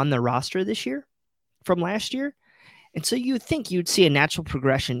still on the roster this year from last year. And so you would think you'd see a natural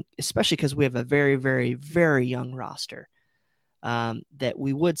progression, especially because we have a very, very, very young roster, that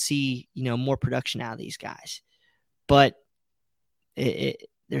we would see, more production out of these guys. But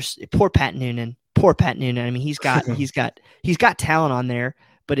there's poor Pat Noonan. I mean, he's got talent on there,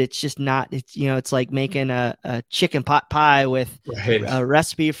 but it's just not. It's like making a chicken pot pie with a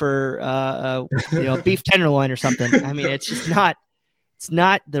recipe for beef tenderloin or something. I mean, it's just not. It's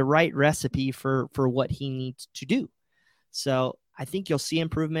not the right recipe for what he needs to do. So I think you'll see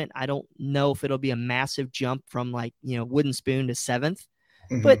improvement. I don't know if it'll be a massive jump from wooden spoon to 7th,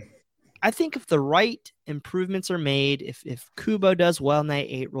 but I think if the right improvements are made, if Kubo does well in that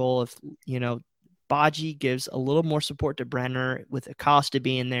 8 role, if Baji gives a little more support to Brenner with Acosta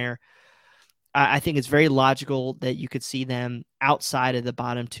being there, I think it's very logical that you could see them outside of the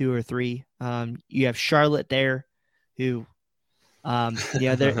bottom 2 or 3. You have Charlotte there, who,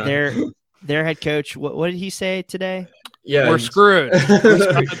 their head coach. What did he say today? Yeah, we're screwed.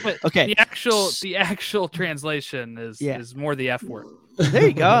 Okay. The actual translation is more the F word. There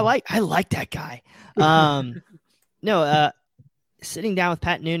you go. I like that guy. Sitting down with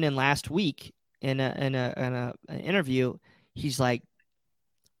Pat Noonan last week in an interview, he's like,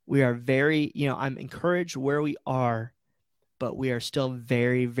 we are very, I'm encouraged where we are, but we are still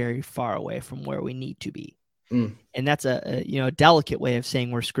very, very far away from where we need to be. And that's a delicate way of saying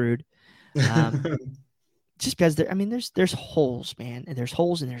we're screwed. Just because there's holes, man, and there's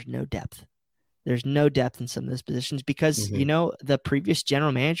holes and there's no depth. There's no depth in some of those positions because, the previous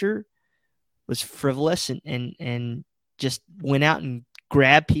general manager was frivolous and just went out and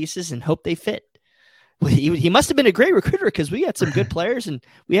grabbed pieces and hoped they fit. He must have been a great recruiter because we got some good players and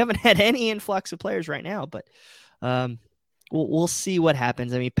we haven't had any influx of players right now, but we'll see what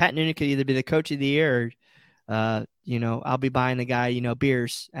happens. I mean, Pat Noonan could either be the coach of the year or, I'll be buying the guy,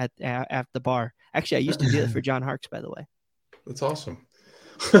 beers at the bar. Actually, I used to do that for John Harkes, by the way. That's awesome.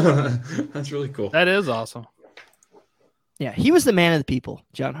 That's really cool. That is awesome. Yeah, he was the man of the people.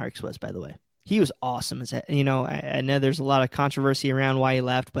 John Harkes was, by the way. He was awesome. I know there's a lot of controversy around why he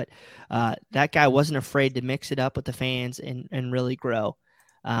left, but that guy wasn't afraid to mix it up with the fans and really grow.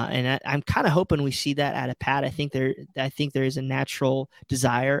 And I'm kind of hoping we see that out of Pat. I think there is a natural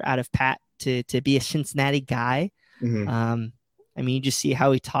desire out of Pat to be a Cincinnati guy. You just see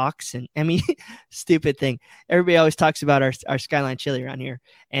how he talks, and stupid thing. Everybody always talks about our Skyline Chili around here,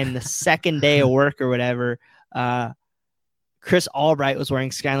 and the second day of work or whatever, Chris Albright was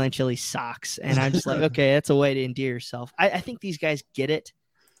wearing Skyline Chili socks, and I'm just like, okay, that's a way to endear yourself. I think these guys get it,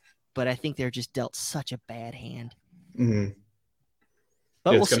 but I think they're just dealt such a bad hand.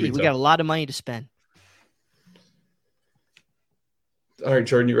 But we'll see. We got a lot of money to spend. All right,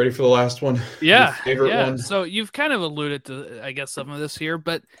 Jordan, you ready for the last one? Yeah. Your favorite one? So you've kind of alluded to, I guess, some of this here,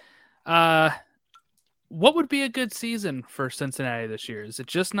 but what would be a good season for Cincinnati this year? Is it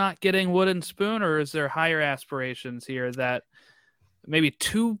just not getting Wooden Spoon, or is there higher aspirations here that maybe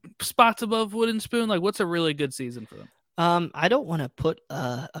 2 spots above Wooden Spoon? Like, what's a really good season for them? I don't want to put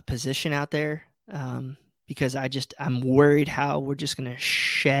a position out there because I'm worried how we're just going to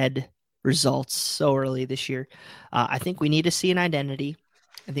shed results so early this year. I think we need to see an identity.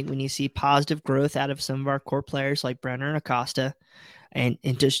 I think we need to see positive growth out of some of our core players like Brenner and Acosta, and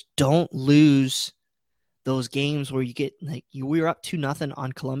just don't lose those games where you get we were up 2-0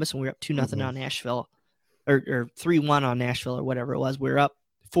 on Columbus and we were up 2-0 on Nashville, or 3-1 on Nashville or whatever it was. We were up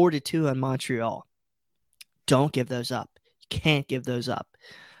 4-2 on Montreal. Don't give those up. You can't give those up.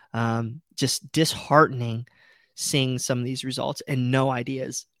 Just disheartening seeing some of these results and no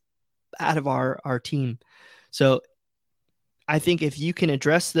ideas out of our team. So I think if you can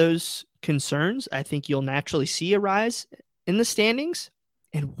address those concerns, I think you'll naturally see a rise in the standings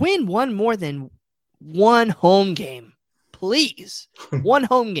and win more than one home game. Please. One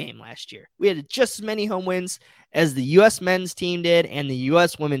home game last year. We had just as many home wins as the U.S. men's team did and the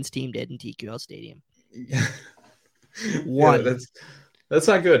U.S. women's team did in TQL Stadium. One. Yeah, that's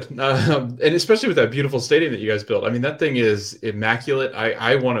not good. And especially with that beautiful stadium that you guys built. I mean, that thing is immaculate.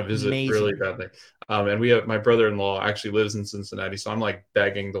 I want to visit really badly. And my brother-in-law actually lives in Cincinnati. So I'm like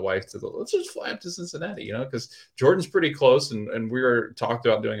begging the wife let's just fly up to Cincinnati, because Jordan's pretty close. And we were talked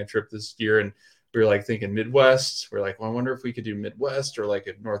about doing a trip this year, and we were like thinking Midwest. We're like, well, I wonder if we could do Midwest or like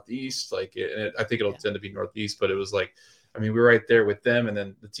a Northeast. I think it'll tend to be Northeast, but it was like, I mean, we're right there with them. And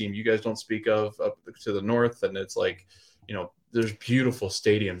then the team you guys don't speak of up to the north. And it's like, there's beautiful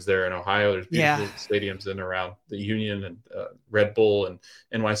stadiums there in Ohio. There's beautiful stadiums in around the Union, and Red Bull and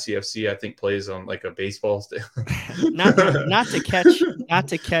NYCFC, I think, plays on like a baseball stadium. not to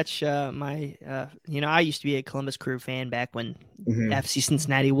catch my, I used to be a Columbus Crew fan back when FC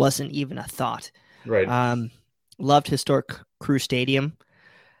Cincinnati wasn't even a thought. Right. Loved historic Crew Stadium.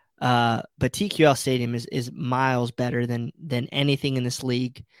 But TQL Stadium is miles better than anything in this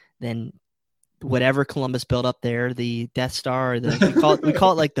league, than whatever Columbus built up there, the Death Star, we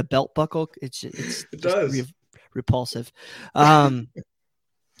call it like the belt buckle. It does. Repulsive. I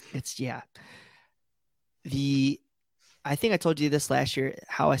think I told you this last year,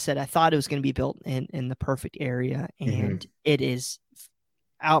 how I said I thought it was going to be built in the perfect area, and it is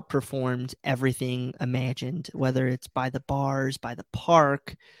outperformed everything imagined, whether it's by the bars, by the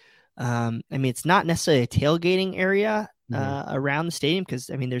park. It's not necessarily a tailgating area around the stadium, because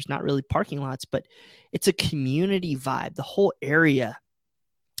there's not really parking lots, but it's a community vibe. The whole area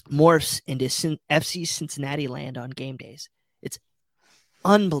morphs into FC Cincinnati land on game days. It's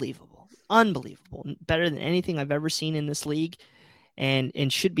unbelievable, better than anything I've ever seen in this league,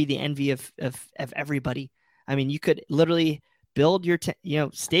 and should be the envy of everybody. You could literally build your,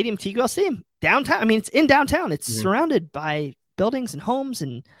 stadium, TQL Stadium, downtown. I mean, it's in downtown. It's surrounded by buildings and homes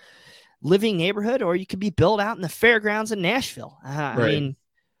and living neighborhood, or you could be built out in the fairgrounds in Nashville. I mean,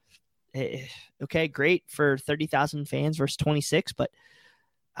 okay, great for 30,000 fans versus 26, but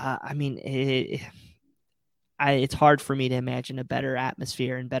I mean, it's hard for me to imagine a better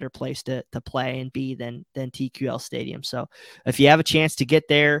atmosphere and better place to play and be than TQL Stadium. So if you have a chance to get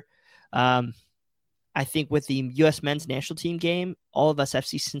there, I think with the U.S. men's national team game, all of us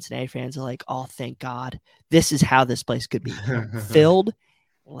FC Cincinnati fans are like, oh, thank God. This is how this place could be. Filled,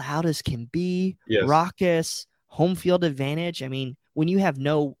 loud as can be, raucous, home field advantage. I mean, when you have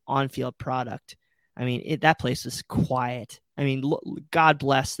no on-field product, I mean, that place is quiet. I mean, God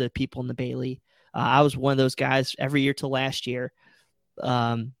bless the people in the Bailey. I was one of those guys every year till last year.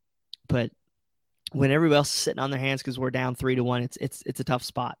 But when everybody else is sitting on their hands because we're down 3-1, it's a tough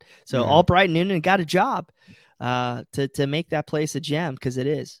spot. So Albright and Noonan got a job to make that place a gem, because it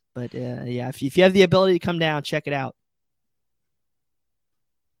is. But if you have the ability to come down, check it out.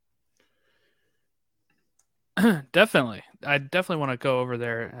 Definitely. I definitely want to go over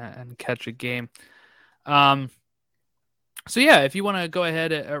there and catch a game. So yeah, if you want to go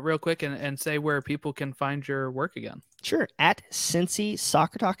ahead real quick and say where people can find your work again. Sure. At Cincy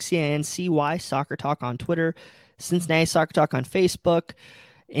Soccer Talk, CINCY Soccer Talk on Twitter, Cincinnati Soccer Talk on Facebook,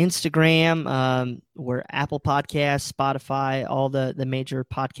 Instagram, we're Apple Podcasts, Spotify, all the major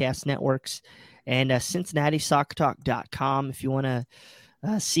podcast networks, and CincinnatiSoccerTalk.com. If you want to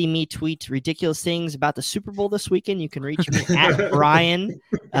see me tweet ridiculous things about the Super Bowl this weekend, you can reach me at Brian,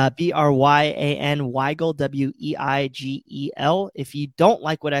 Bryan Weigel, Weigel. If you don't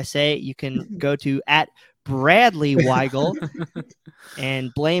like what I say, you can go to at Bradley Weigel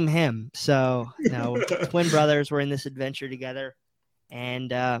and blame him. So, twin brothers, we're in this adventure together,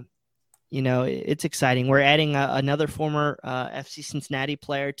 and it's exciting. We're adding another former FC Cincinnati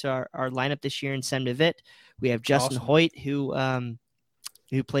player to our lineup this year in Sem David. We have Justin Hoyt, who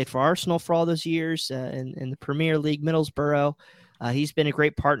played for Arsenal for all those years in the Premier League, Middlesbrough. He's been a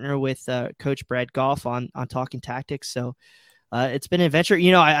great partner with Coach Brad Goff on Talking Tactics. So it's been an adventure.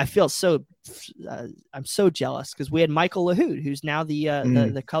 I feel I'm so jealous because we had Michael Lahoud, who's now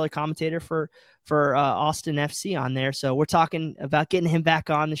the color commentator for Austin FC on there. So we're talking about getting him back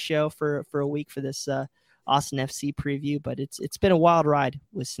on the show for a week for this Austin FC preview. But it's been a wild ride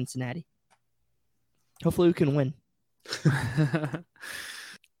with Cincinnati. Hopefully we can win.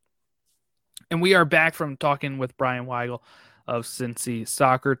 And we are back from talking with Brian Weigel of Cincy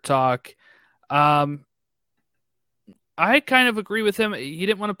Soccer Talk. I kind of agree with him. He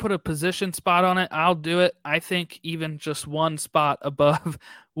didn't want to put a position spot on it. I'll do it. I think even just one spot above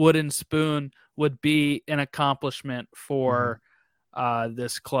Wooden Spoon would be an accomplishment for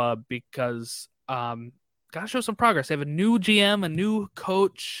this club, because got to show some progress. They have a new GM, a new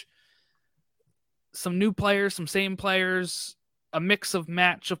coach, some new players, some same players, a mix of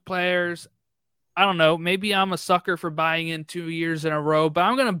match of players. I don't know. Maybe I'm a sucker for buying in 2 years in a row, but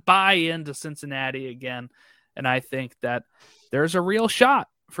I'm going to buy into Cincinnati again. And I think that there's a real shot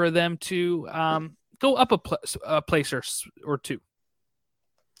for them to go up a place or two.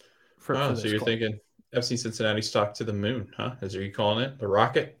 So you're thinking FC Cincinnati stock to the moon, huh? Are you calling it the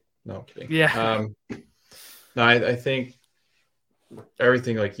rocket? No, I'm kidding. Yeah. No, I think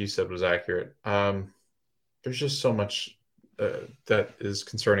everything like you said was accurate. There's just so much that is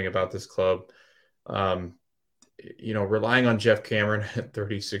concerning about this club. Relying on Jeff Cameron at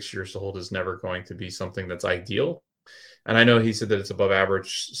 36 years old is never going to be something that's ideal. And I know he said that it's above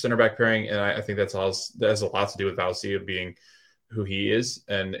average center back pairing, and I think that has a lot to do with Valdecino being who he is,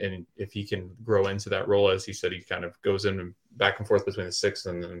 and if he can grow into that role, as he said, he kind of goes in and back and forth between the sixth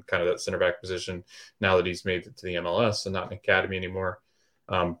and then kind of that center back position. Now that he's made it to the MLS and not an academy anymore.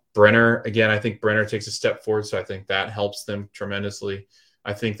 Brenner, again, I think Brenner takes a step forward, so I think that helps them tremendously.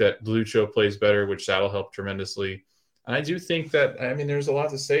 I think that Lucho plays better, which that'll help tremendously. And I do think that, there's a lot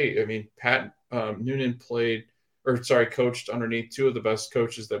to say. Pat Noonan coached underneath two of the best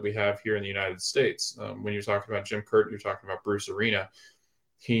coaches that we have here in the United States. When you're talking about Jim Curtin, you're talking about Bruce Arena.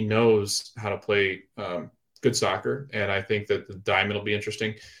 He knows how to play good soccer, and I think that the diamond will be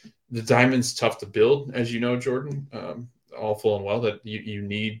interesting. The diamond's tough to build, as you know, Jordan, all full and well, that you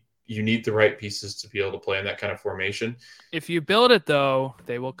need the right pieces to be able to play in that kind of formation. If you build it, though,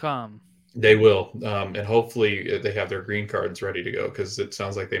 they will come. They will, and hopefully they have their green cards ready to go, because it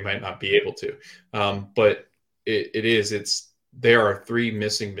sounds like they might not be able to. But there are three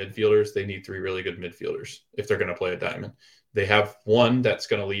missing midfielders. They need three really good midfielders if they're going to play a diamond. They have one that's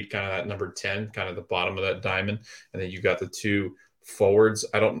going to lead kind of that number 10, kind of the bottom of that diamond, and then you got the two forwards.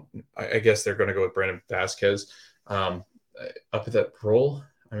 I guess they're going to go with Brandon Vasquez. up at that role.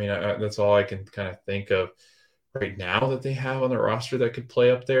 I mean, that's all I can kind of think of right now that they have on the roster that could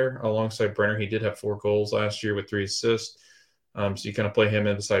play up there alongside Brenner. He did have 4 goals last year with 3 assists. So you kind of play him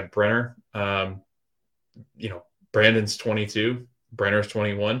in beside Brenner. Brandon's 22, Brenner's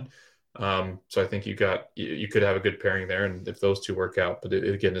 21. So I think you could have a good pairing there, and if those two work out. But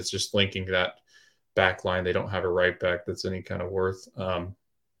again, it's just linking that back line. They don't have a right back that's any kind of worth.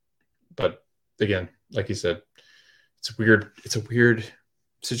 But again, like you said, it's a weird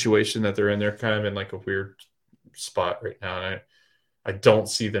situation that they're in. They're kind of in like a weird spot right now, and I don't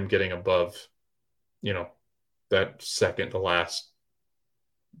see them getting above, that second to last,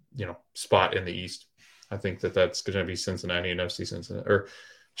 spot in the East. I think that's going to be Cincinnati and FC Cincinnati, or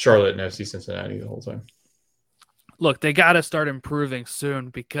Charlotte and FC Cincinnati the whole time. Look, they got to start improving soon,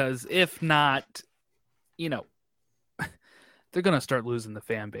 because if not, they're going to start losing the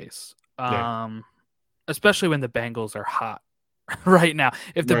fan base. Especially when the Bengals are hot right now.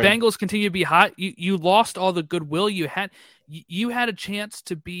 If the Bengals continue to be hot, you lost all the goodwill you had. You had a chance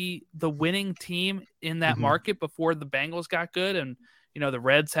to be the winning team in that market before the Bengals got good, and the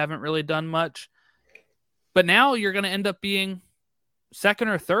Reds haven't really done much. But now you're going to end up being second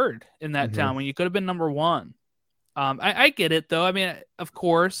or third in that town when you could have been number 1. I get it, though. I mean, of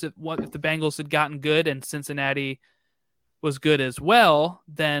course, if the Bengals had gotten good and Cincinnati was good as well,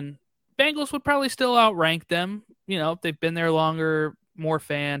 then Bengals would probably still outrank them. They've been there longer, more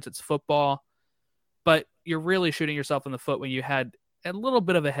fans, it's football. But you're really shooting yourself in the foot when you had a little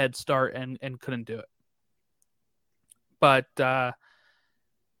bit of a head start and couldn't do it. But, so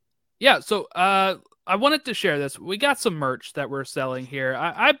I wanted to share this. We got some merch that we're selling here.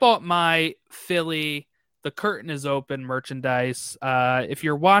 I bought my Philly The Curtain is Open merchandise. If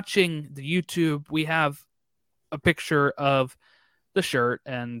you're watching the YouTube, we have a picture of the shirt,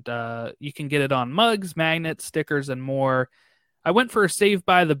 and you can get it on mugs, magnets, stickers, and more. I went for a Saved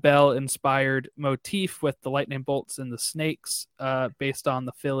by the Bell inspired motif with the lightning bolts and the snakes, based on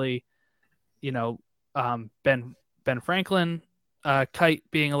the Philly, Ben Franklin kite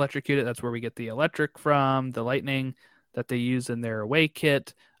being electrocuted. That's where we get the electric from, the lightning that they use in their away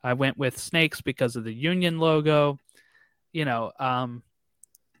kit. I went with snakes because of the Union logo, and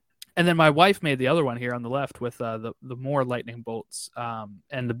then my wife made the other one here on the left with the more lightning bolts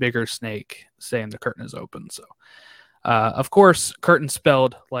and the bigger snake saying the curtain is open. So, of course, curtain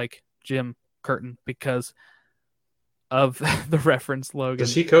spelled like Jim Curtin because of the reference Logan.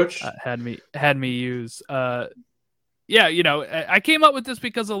 Does he coach? Had me use. I came up with this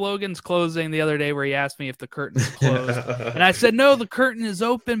because of Logan's closing the other day where he asked me if the curtain is closed. And I said, no, the curtain is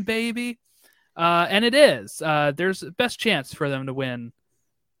open, baby. And it is. There's the best chance for them to win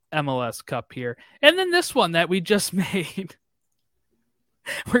MLS Cup here. And then this one that we just made.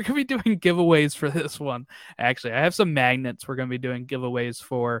 We're going to be doing giveaways for this one. Actually, I have some magnets we're going to be doing giveaways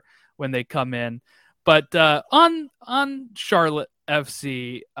for when they come in. But on Charlotte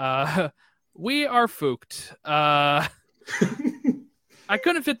FC, we are fooked. I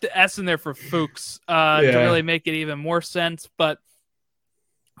couldn't fit the S in there for Fuchs to really make it even more sense, but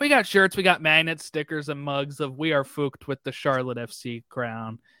we got shirts, we got magnets, stickers, and mugs of We Are Fooked with the Charlotte FC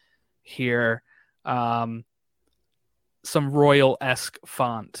crown here. Some royal-esque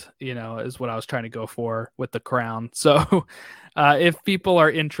font, is what I was trying to go for with the crown. So if people are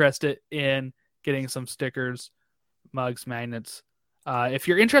interested in getting some stickers, mugs, magnets, if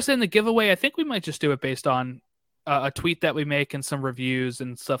you're interested in the giveaway, I think we might just do it based on a tweet that we make and some reviews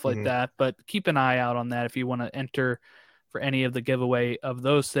and stuff like that. But keep an eye out on that if you want to enter for any of the giveaway of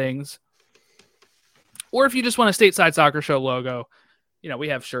those things. Or if you just want a Stateside Soccer Show logo, we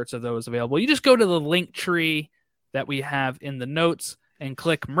have shirts of those available. You just go to the link tree that we have in the notes and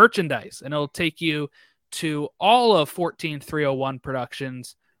click merchandise, and it'll take you to all of 14301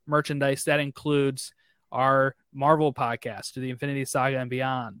 Productions merchandise. That includes our Marvel podcast, To the Infinity Saga and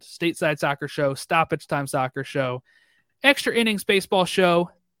Beyond, Stateside Soccer Show, Stoppage Time Soccer Show, Extra Innings Baseball Show,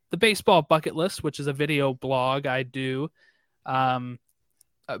 the Baseball Bucket List, which is a video blog I do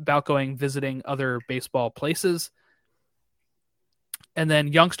about visiting other baseball places, and then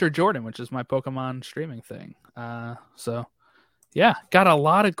Youngster Jordan, which is my Pokemon streaming thing. Got a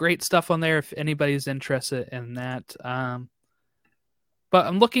lot of great stuff on there if anybody's interested in that. But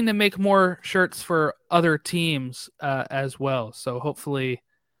I'm looking to make more shirts for other teams as well. So hopefully,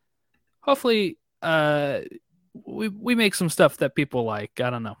 we make some stuff that people like. I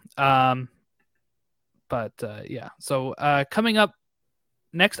don't know. So coming up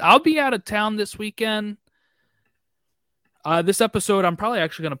next, I'll be out of town this weekend. This episode, I'm probably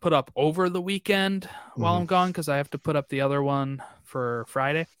actually going to put up over the weekend while I'm gone because I have to put up the other one for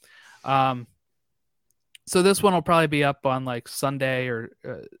Friday. So So this one will probably be up on like Sunday or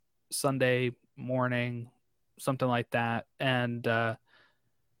Sunday morning, something like that. And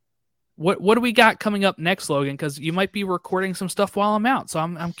what do we got coming up next, Logan? Because you might be recording some stuff while I'm out, so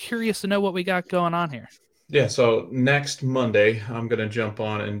I'm curious to know what we got going on here. Yeah, so next Monday, I'm going to jump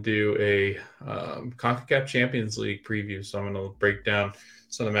on and do a CONCACAF Champions League preview. So I'm going to break down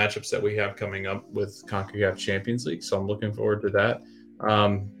some of the matchups that we have coming up with CONCACAF Champions League. So I'm looking forward to that.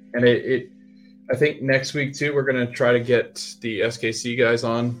 And I think next week, too, we're going to try to get the SKC guys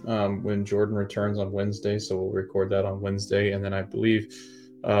on when Jordan returns on Wednesday. So we'll record that on Wednesday. And then I believe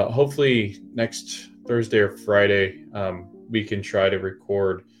hopefully next Thursday or Friday, we can try to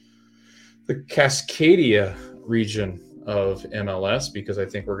record the Cascadia region of MLS, because I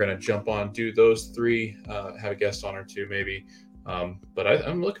think we're going to jump on, do those three, have a guest on or two maybe. But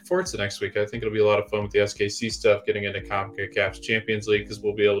I'm looking forward to next week. I think it'll be a lot of fun with the SKC stuff, getting into CONCACAF's Champions League, because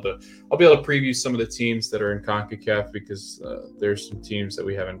I'll be able to preview some of the teams that are in CONCACAF, because there's some teams that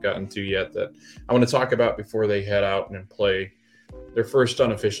we haven't gotten to yet that I want to talk about before they head out and play their first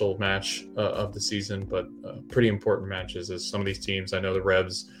unofficial match of the season, but pretty important matches, as some of these teams, I know the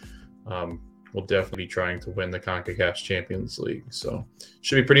Rebs will definitely be trying to win the CONCACAF Champions League. So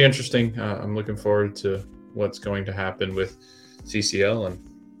should be pretty interesting. I'm looking forward to what's going to happen with CCL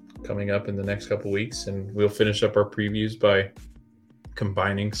and coming up in the next couple weeks. And we'll finish up our previews by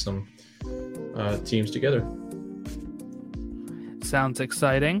combining some teams together. Sounds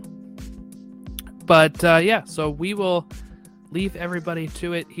exciting. But yeah, so we will leave everybody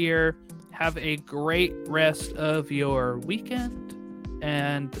to it here. Have a great rest of your weekend.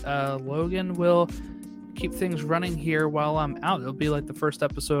 And Logan will keep things running here while I'm out. It'll be like the first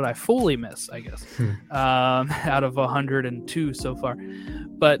episode I fully miss, I guess, out of 102 so far.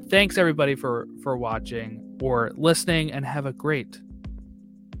 But thanks everybody for watching or listening, and have a great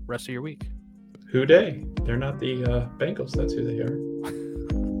rest of your week. Who dey? They're not the Bengals. That's who they are.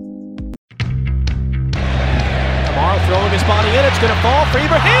 Kamara throwing his body in. It's going to fall for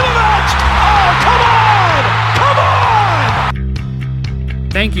Ibrahimovic. Oh, come on! Come on!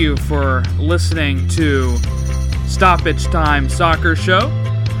 Thank you for listening to Stoppage Time Soccer Show.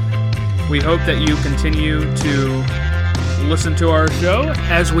 We hope that you continue to listen to our show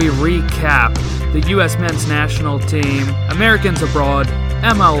as we recap the U.S. men's national team, Americans abroad,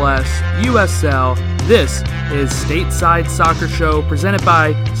 MLS, USL. This is Stateside Soccer Show presented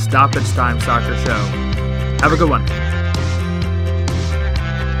by Stoppage Time Soccer Show. Have a good one.